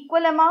in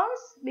equal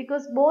amounts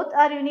because both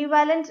are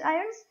univalent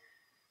ions.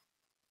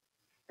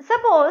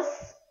 Suppose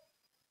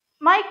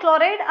my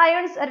chloride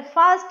ions are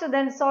faster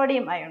than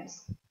sodium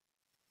ions.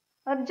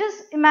 Or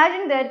just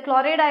imagine that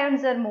chloride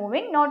ions are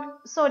moving,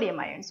 not sodium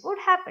ions. What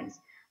happens?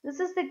 This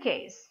is the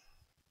case.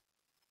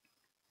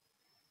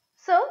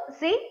 So,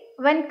 see,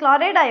 when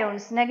chloride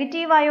ions,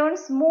 negative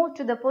ions, move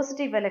to the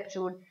positive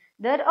electrode,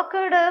 there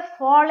occurred a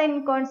fall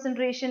in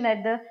concentration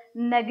at the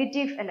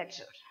negative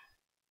electrode.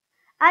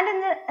 And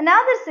in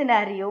another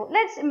scenario,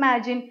 let's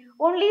imagine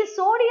only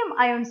sodium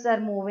ions are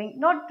moving,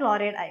 not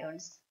chloride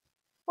ions.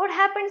 What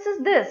happens is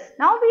this.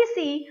 Now we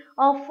see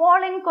a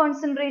fall in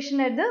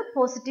concentration at the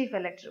positive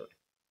electrode.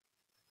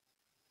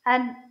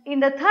 And in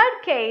the third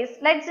case,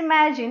 let's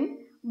imagine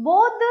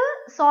both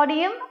the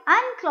sodium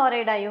and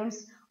chloride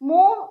ions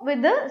move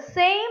with the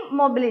same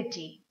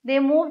mobility. They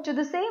move to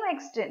the same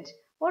extent.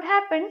 What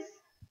happens?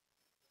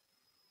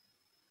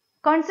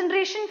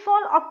 Concentration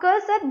fall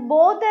occurs at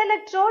both the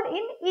electrode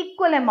in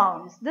equal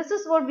amounts. This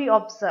is what we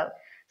observe.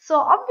 So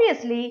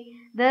obviously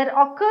there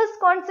occurs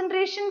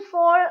concentration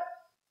fall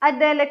at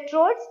the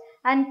electrodes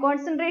and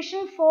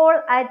concentration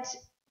fall at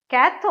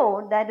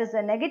cathode, that is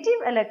a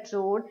negative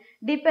electrode,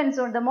 depends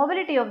on the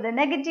mobility of the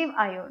negative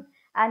ion,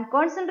 and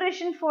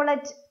concentration fall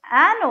at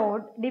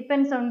anode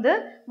depends on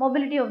the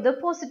mobility of the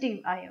positive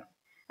ion.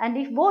 And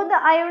if both the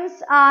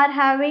ions are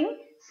having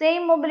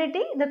same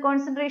mobility, the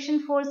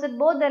concentration falls at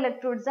both the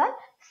electrodes are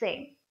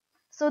same.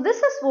 So this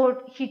is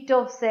what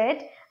Hittorf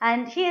said,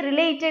 and he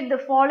related the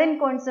fall in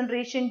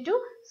concentration to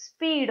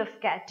speed of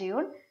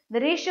cation. The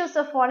ratios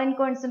of fall in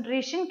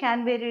concentration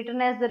can be written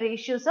as the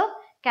ratios of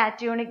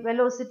cationic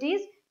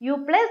velocities.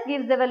 U plus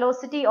gives the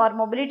velocity or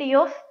mobility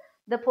of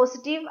the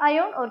positive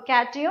ion or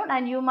cation,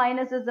 and U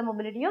minus is the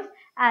mobility of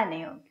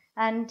anion.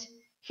 And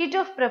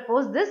Hittorf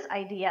proposed this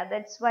idea.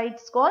 That's why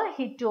it's called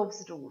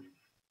Hittorf's rule.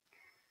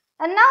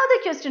 And now the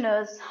question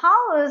is,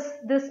 how is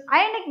this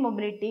ionic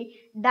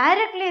mobility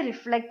directly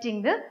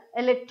reflecting the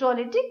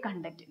electrolytic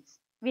conductance?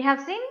 We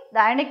have seen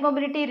the ionic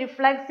mobility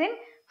reflects in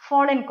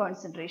fall in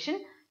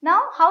concentration.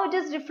 Now how it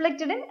is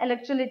reflected in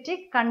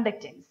electrolytic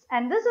conductance,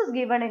 and this is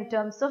given in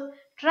terms of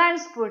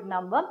transport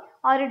number,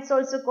 or it's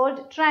also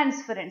called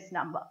transference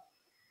number.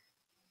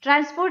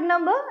 Transport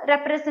number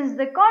represents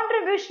the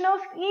contribution of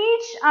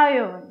each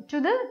ion to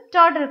the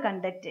total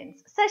conductance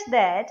such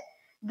that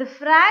the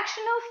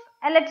fraction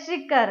of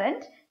electric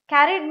current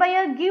carried by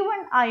a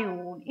given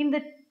ion in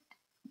the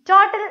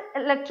total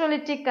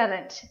electrolytic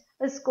current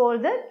is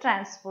called the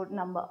transport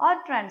number or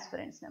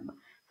transference number.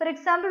 For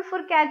example, for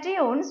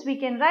cations, we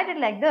can write it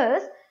like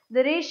this: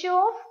 the ratio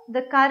of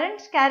the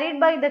current carried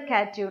by the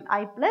cation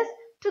I plus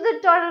to the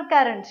total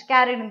current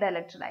carried in the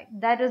electrolyte.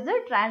 That is the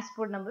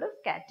transport number of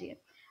cation.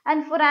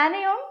 And for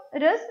anion,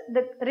 it is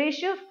the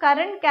ratio of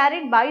current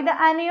carried by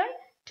the anion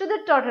to the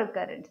total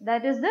current.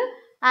 That is the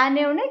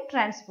anionic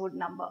transport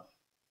number.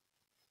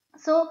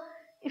 So,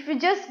 if we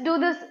just do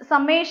this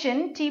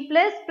summation, T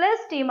plus plus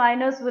T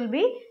minus will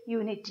be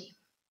unity.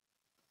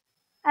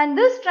 And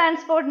this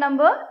transport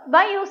number,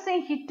 by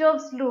using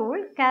Hittorf's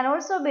rule, can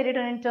also be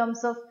written in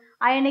terms of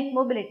ionic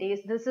mobilities.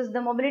 This is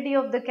the mobility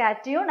of the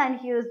cation, and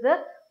here is the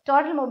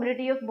total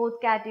mobility of both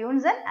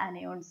cations and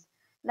anions.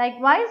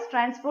 Likewise,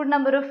 transport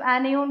number of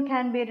anion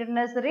can be written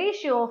as the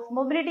ratio of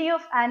mobility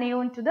of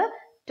anion to the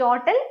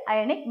total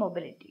ionic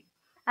mobility.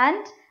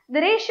 And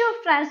the ratio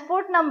of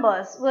transport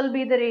numbers will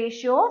be the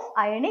ratio of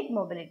ionic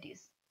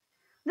mobilities.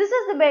 This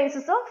is the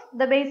basis of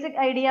the basic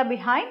idea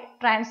behind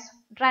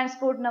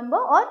transport number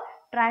or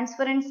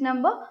transference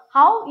number,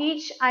 how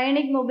each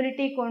ionic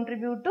mobility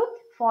contribute to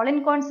fall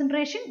in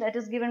concentration, that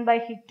is given by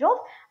Hittorf,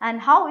 and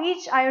how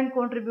each ion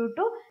contribute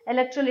to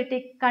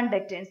electrolytic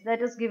conductance,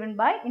 that is given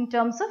by in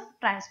terms of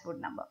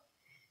transport number.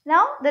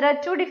 Now there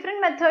are two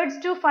different methods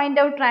to find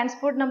out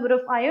transport number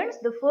of ions.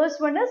 The first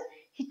one is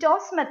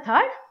Hittorf's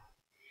method.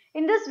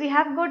 In this we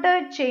have got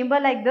a chamber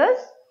like this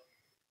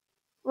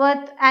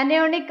with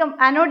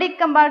anodic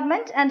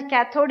compartment and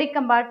cathodic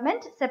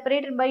compartment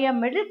separated by a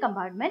middle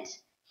compartment.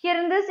 Here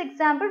in this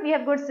example, we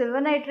have got silver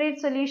nitrate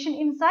solution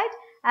inside,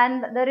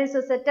 and there is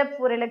a setup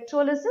for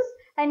electrolysis,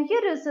 and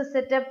here is a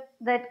setup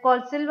that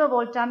called silver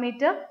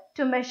voltammeter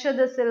to measure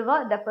the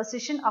silver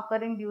deposition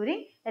occurring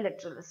during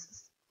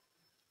electrolysis.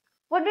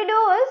 What we do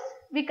is,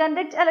 we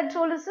conduct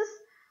electrolysis,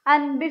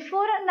 and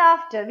before and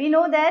after, we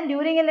know that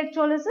during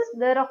electrolysis,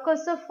 there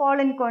occurs a fall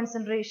in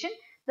concentration.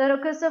 There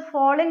occurs a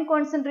fall in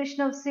concentration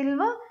of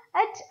silver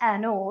at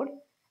anode.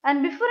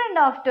 And before and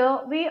after,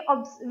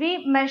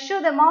 we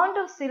measure the amount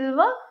of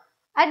silver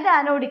at the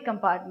anodic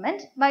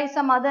compartment by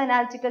some other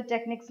analytical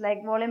techniques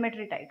like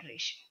volumetric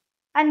titration.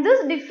 And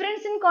this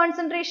difference in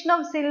concentration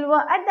of silver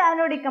at the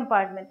anodic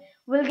compartment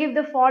will give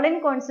the fall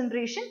in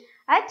concentration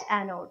at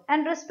anode,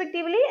 and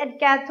respectively at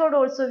cathode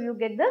also you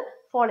get the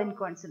fall in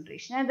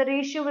concentration, and the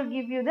ratio will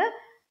give you the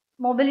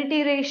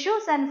mobility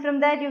ratios, and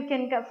from that you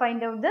can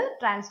find out the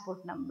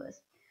transport numbers.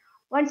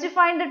 Once you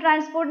find the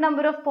transport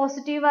number of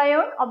positive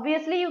ion,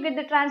 obviously you get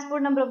the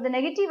transport number of the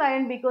negative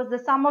ion because the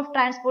sum of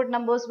transport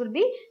numbers will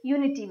be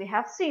unity. We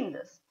have seen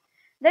this.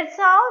 That's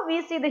how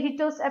we see the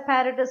Hittorf's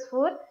apparatus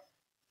for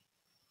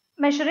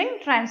measuring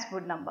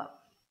transport number.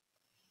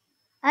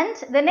 And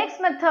the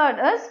next method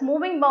is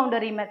moving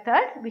boundary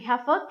method. We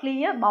have a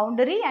clear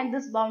boundary and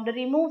this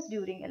boundary moves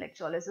during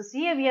electrolysis.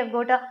 Here we have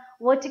got a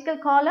vertical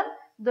column.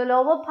 The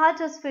lower part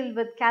is filled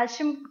with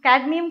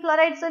cadmium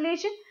chloride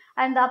solution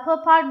and the upper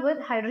part with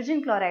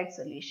hydrogen chloride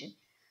solution.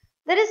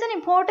 There is an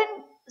important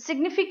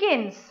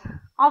significance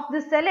of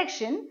this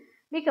selection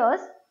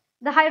because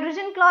the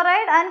hydrogen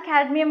chloride and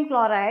cadmium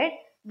chloride,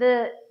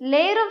 the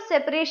layer of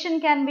separation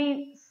can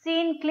be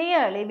seen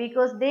clearly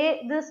because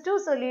these two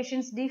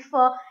solutions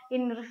differ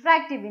in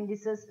refractive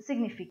indices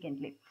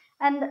significantly.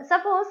 And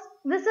suppose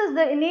this is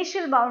the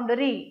initial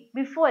boundary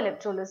before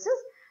electrolysis,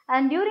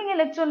 and during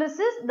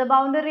electrolysis the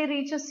boundary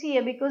reaches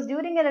here because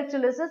during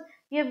electrolysis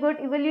you have got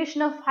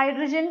evolution of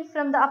hydrogen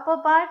from the upper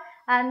part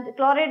and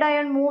chloride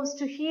ion moves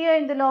to here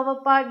in the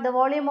lower part, the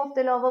volume of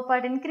the lower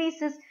part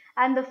increases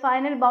and the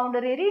final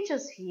boundary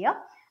reaches here.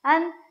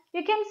 And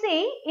you can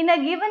see in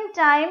a given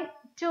time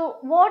to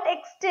what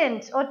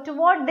extent or to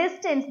what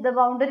distance the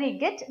boundary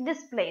get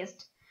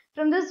displaced.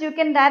 From this you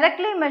can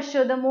directly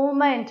measure the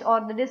movement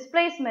or the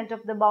displacement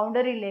of the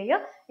boundary layer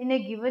in a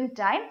given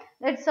time.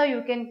 That's how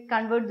you can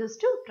convert this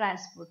to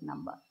transport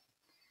number.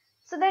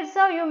 So that's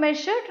how you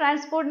measure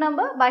transport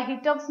number by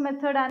Hittorf's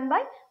method and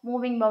by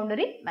moving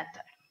boundary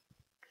method.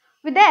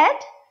 With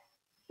that,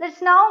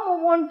 let's now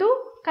move on to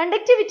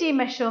conductivity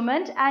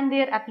measurement and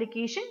their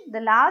application,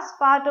 the last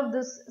part of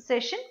this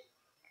session.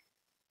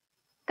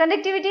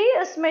 Conductivity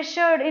is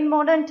measured in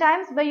modern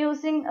times by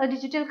using a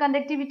digital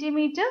conductivity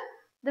meter.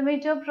 The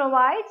meter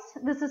provides,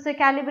 this is a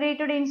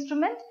calibrated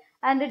instrument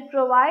and it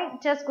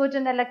has got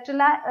an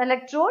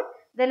electrode.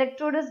 The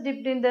electrode is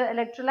dipped in the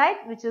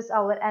electrolyte, which is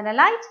our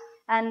analyte,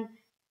 and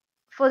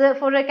for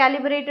a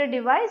calibrated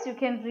device you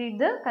can read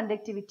the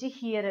conductivity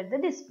here at the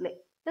display.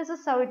 This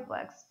is how it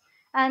works,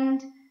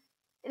 and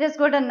it has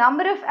got a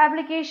number of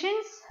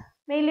applications.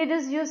 Mainly it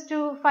is used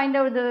to find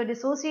out the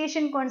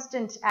dissociation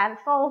constant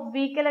alpha of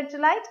weak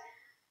electrolyte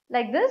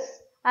like this,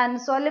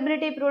 and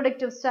solubility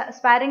product of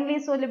sparingly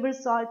soluble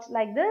salt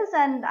like this,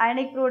 and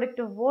ionic product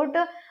of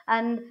water.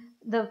 And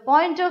the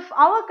point of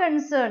our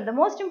concern, the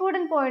most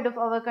important point of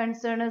our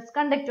concern is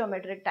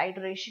conductometric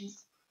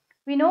titrations.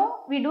 We know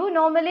we do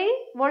normally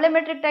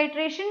volumetric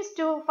titrations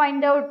to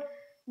find out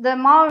the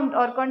amount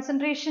or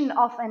concentration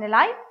of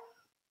analyte.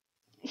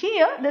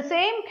 Here the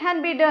same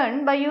can be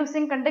done by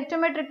using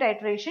conductometric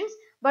titrations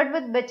but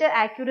with better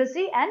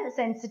accuracy and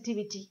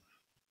sensitivity.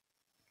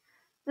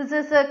 This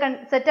is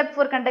a setup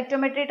for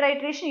conductometric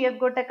titration. You have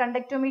got a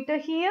conductometer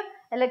here,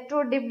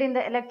 electrode dipped in the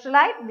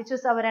electrolyte, which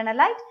is our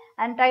analyte,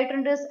 and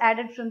titrant is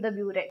added from the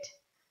burette.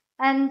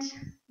 And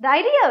the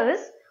idea is,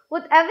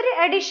 with every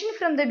addition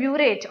from the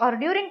burette or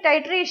during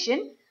titration,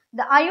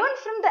 the ion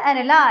from the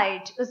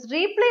analyte is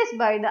replaced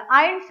by the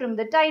ion from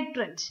the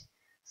titrant.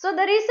 So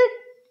there is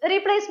a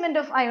replacement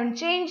of ion,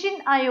 change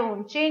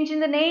in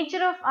the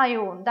nature of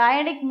ion, the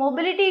ionic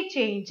mobility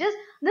changes.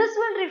 This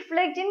will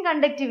reflect in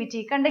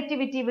conductivity.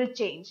 Conductivity will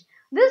change.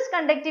 This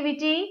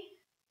conductivity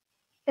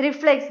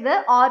reflects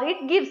or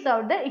it gives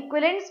out the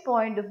equivalence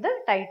point of the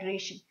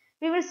titration.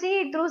 We will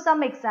see it through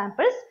some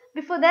examples.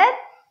 Before that,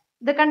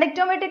 the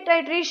conductometric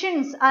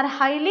titrations are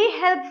highly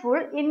helpful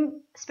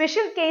in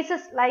special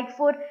cases like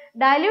for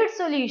dilute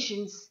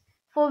solutions.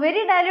 For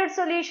very dilute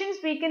solutions,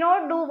 we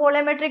cannot do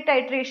volumetric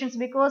titrations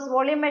because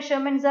volume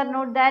measurements are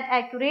not that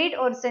accurate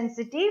or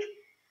sensitive.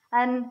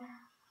 And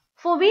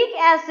for weak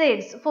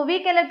acids, for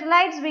weak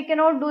electrolytes, we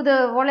cannot do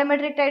the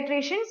volumetric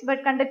titrations,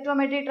 but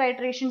conductometric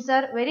titrations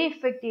are very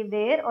effective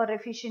there or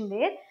efficient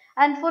there.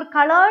 And for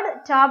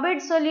colored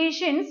turbid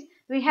solutions,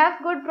 we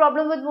have good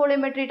problem with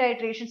volumetric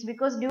titrations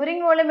because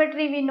during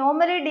volumetry we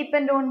normally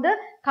depend on the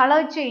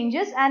color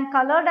changes, and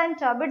colored and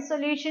turbid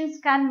solutions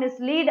can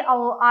mislead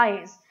our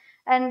eyes.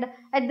 And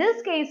at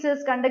these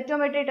cases,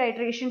 conductometric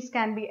titrations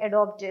can be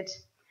adopted.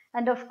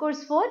 And of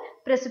course for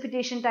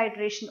precipitation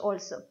titration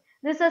also.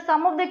 These are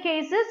some of the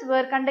cases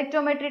where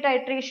conductometric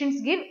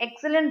titrations give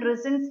excellent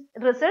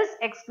results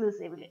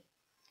exclusively.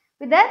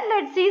 With that,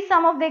 let's see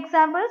some of the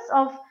examples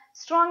of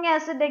strong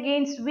acid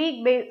against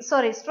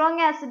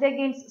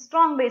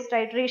strong base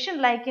titration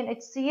like in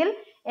HCl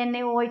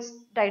NaOH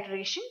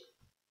titration.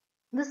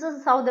 This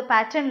is how the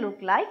pattern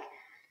look like.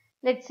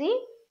 Let's see.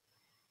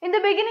 In the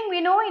beginning,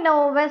 we know in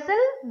our vessel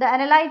the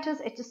analyte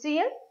is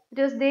HCl. It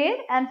is there,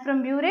 and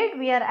from burette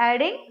we are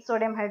adding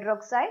sodium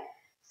hydroxide.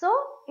 So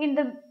in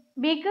the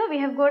beaker we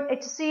have got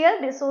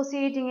HCl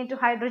dissociating into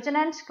hydrogen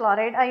and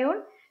chloride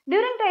ion.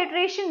 During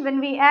titration, when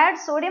we add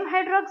sodium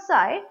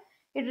hydroxide,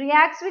 it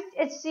reacts with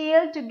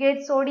HCl to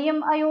get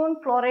sodium ion,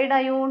 chloride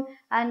ion,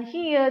 and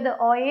here the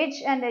OH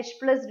and H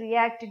plus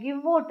react to give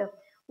water.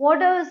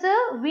 Water is a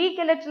weak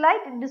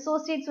electrolyte, it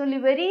dissociates only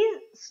very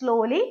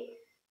slowly.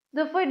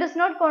 Therefore, it does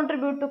not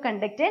contribute to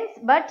conductance,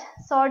 but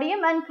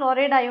sodium and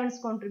chloride ions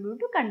contribute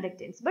to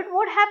conductance. But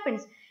what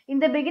happens? In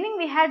the beginning,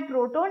 we had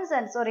hydrogens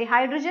and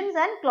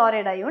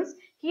chloride ions.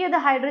 Here, the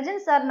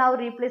hydrogens are now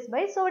replaced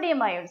by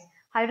sodium ions.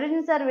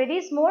 Hydrogens are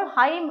very small,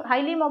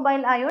 highly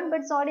mobile ion,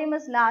 but sodium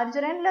is larger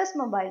and less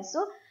mobile.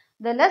 So,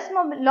 the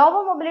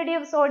lower mobility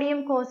of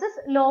sodium causes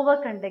lower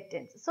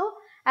conductance. So,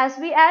 as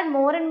we add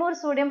more and more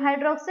sodium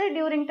hydroxide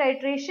during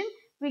titration,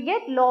 we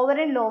get lower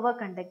and lower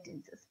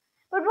conductances.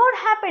 But what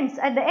happens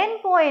at the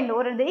end point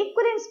or at the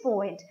equivalence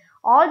point?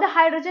 All the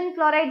hydrogen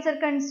chlorides are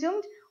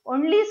consumed,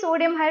 only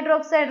sodium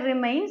hydroxide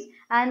remains,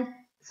 and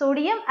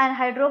sodium and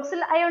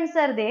hydroxyl ions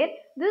are there.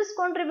 This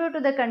contribute to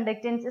the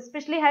conductance,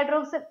 especially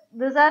hydroxyl.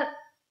 These are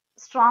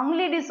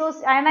strongly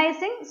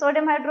ionizing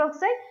sodium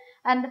hydroxide,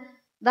 and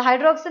the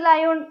hydroxyl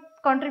ion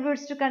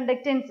contributes to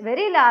conductance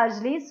very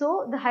largely.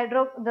 So,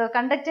 the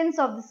conductance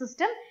of the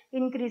system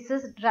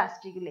increases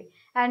drastically,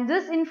 and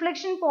this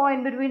inflection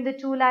point between the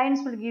two lines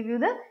will give you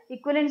the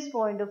equivalence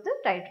point of the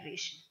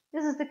titration.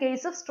 This is the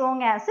case of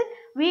strong acid,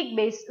 weak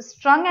base,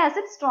 strong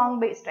acid, strong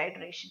base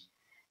titration.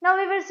 Now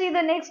we will see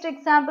the next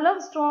example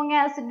of strong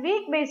acid,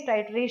 weak base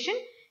titration,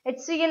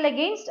 HCl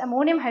against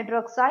ammonium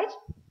hydroxide.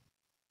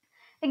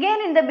 Again,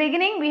 in the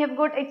beginning we have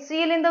got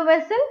HCl in the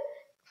vessel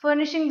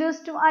furnishing these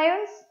two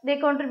ions. They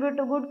contribute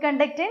to good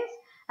conductance.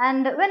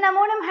 And when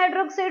ammonium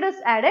hydroxide is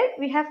added,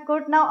 we have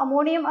got now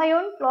ammonium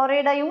ion,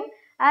 chloride ion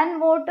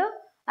and water.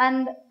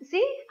 And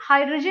see,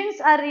 hydrogens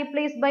are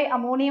replaced by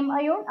ammonium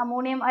ion.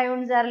 Ammonium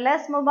ions are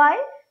less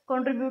mobile,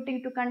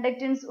 contributing to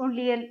conductance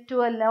only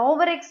to a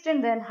lower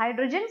extent than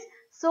hydrogens.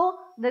 So,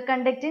 the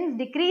conductance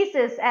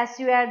decreases as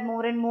you add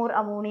more and more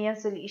ammonia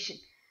solution.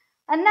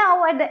 And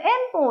now at the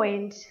end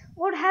point,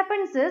 what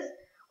happens is,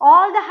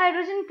 all the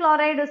hydrogen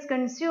chloride is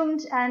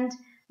consumed and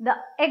the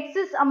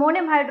excess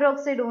ammonium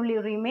hydroxide only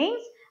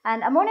remains,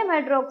 and ammonium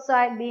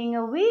hydroxide being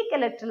a weak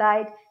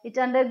electrolyte, it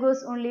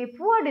undergoes only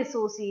poor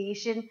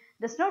dissociation,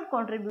 does not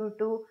contribute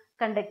to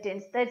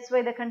conductance. That's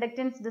why the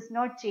conductance does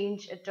not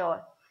change at all.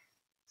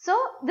 So,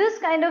 this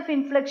kind of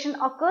inflection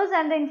occurs,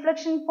 and the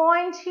inflection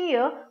point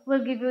here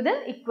will give you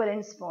the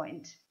equivalence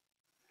point.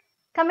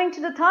 Coming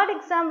to the third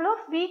example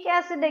of weak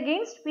acid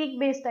against weak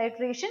base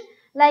titration,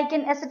 like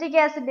in acetic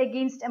acid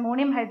against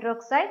ammonium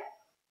hydroxide.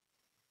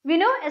 We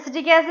know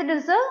acetic acid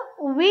is a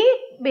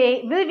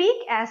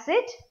weak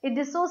acid. It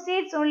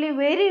dissociates only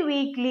very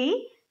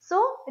weakly.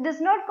 So, it does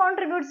not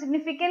contribute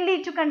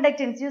significantly to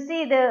conductance. You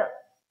see, in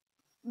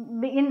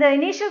the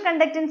initial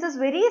conductance is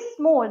very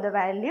small, the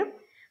value.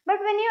 But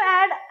when you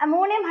add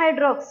ammonium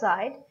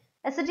hydroxide,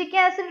 acetic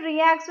acid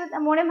reacts with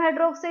ammonium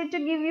hydroxide to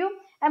give you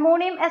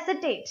ammonium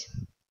acetate.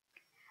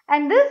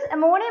 And this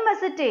ammonium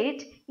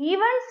acetate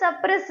even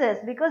suppresses,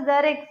 because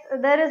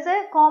there is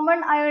a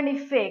common ion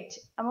effect.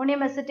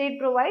 Ammonium acetate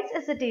provides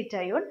acetate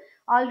ion.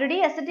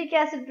 Already acetic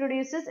acid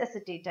produces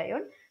acetate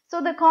ion.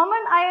 So, the common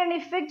ion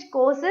effect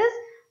causes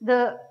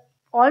the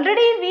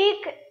already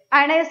weak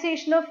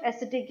ionization of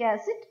acetic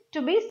acid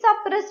to be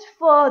suppressed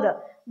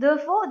further.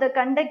 Therefore, the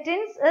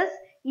conductance is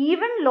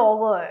even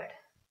lowered.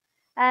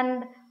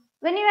 And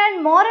when you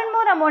add more and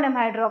more ammonium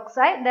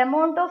hydroxide, the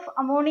amount of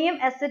ammonium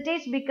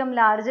acetate become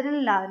larger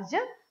and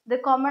larger. The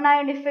common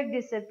ion effect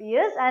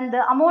disappears and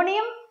the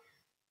ammonium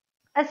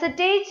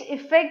acetate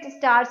effect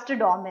starts to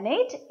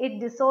dominate. It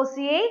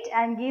dissociates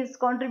and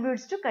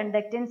contributes to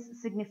conductance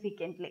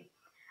significantly.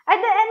 At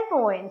the end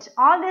point,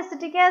 all the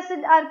acetic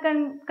acid are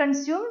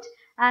consumed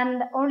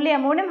and only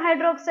ammonium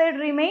hydroxide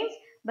remains.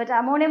 But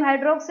ammonium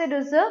hydroxide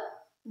is a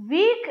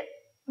weak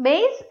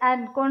base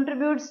and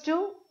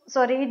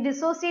it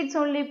dissociates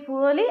only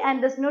poorly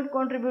and does not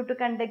contribute to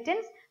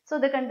conductance. So,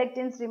 the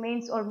conductance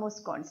remains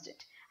almost constant.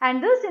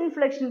 And this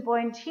inflection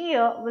point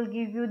here will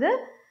give you the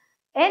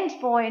end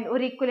point or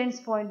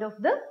equivalence point of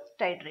the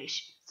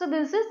titration. So,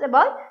 this is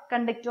about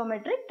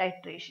conductometric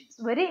titrations.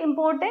 Very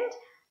important,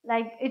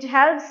 like it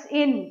helps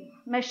in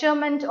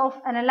measurement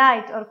of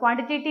analyte or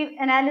quantitative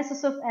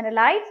analysis of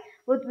analytes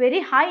with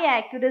very high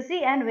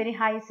accuracy and very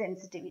high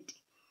sensitivity.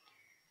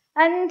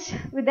 And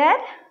with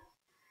that,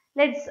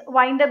 let's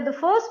wind up the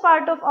first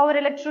part of our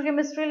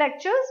electrochemistry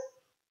lectures.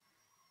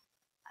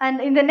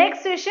 And in the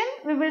next session,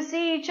 we will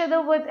see each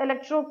other with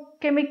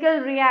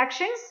electrochemical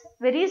reactions.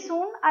 Very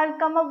soon, I'll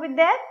come up with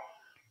that.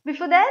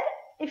 Before that,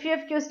 if you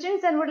have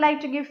questions and would like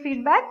to give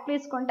feedback,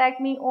 please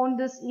contact me on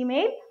this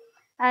email.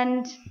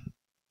 And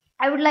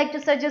I would like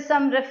to suggest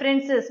some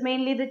references,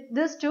 mainly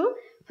these two: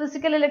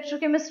 physical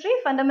electrochemistry,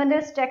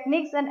 fundamentals,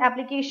 techniques and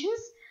applications.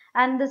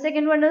 And the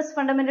second one is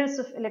fundamentals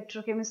of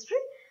electrochemistry.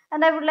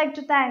 And I would like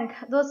to thank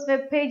those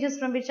web pages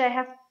from which I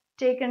have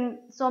taken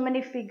so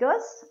many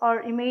figures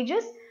or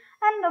images.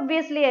 And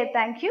obviously I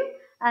thank you.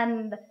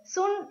 And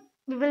soon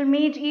we will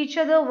meet each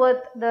other with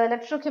the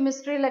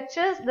electrochemistry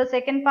lectures, the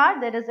second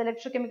part, that is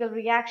electrochemical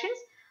reactions.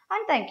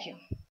 And thank you.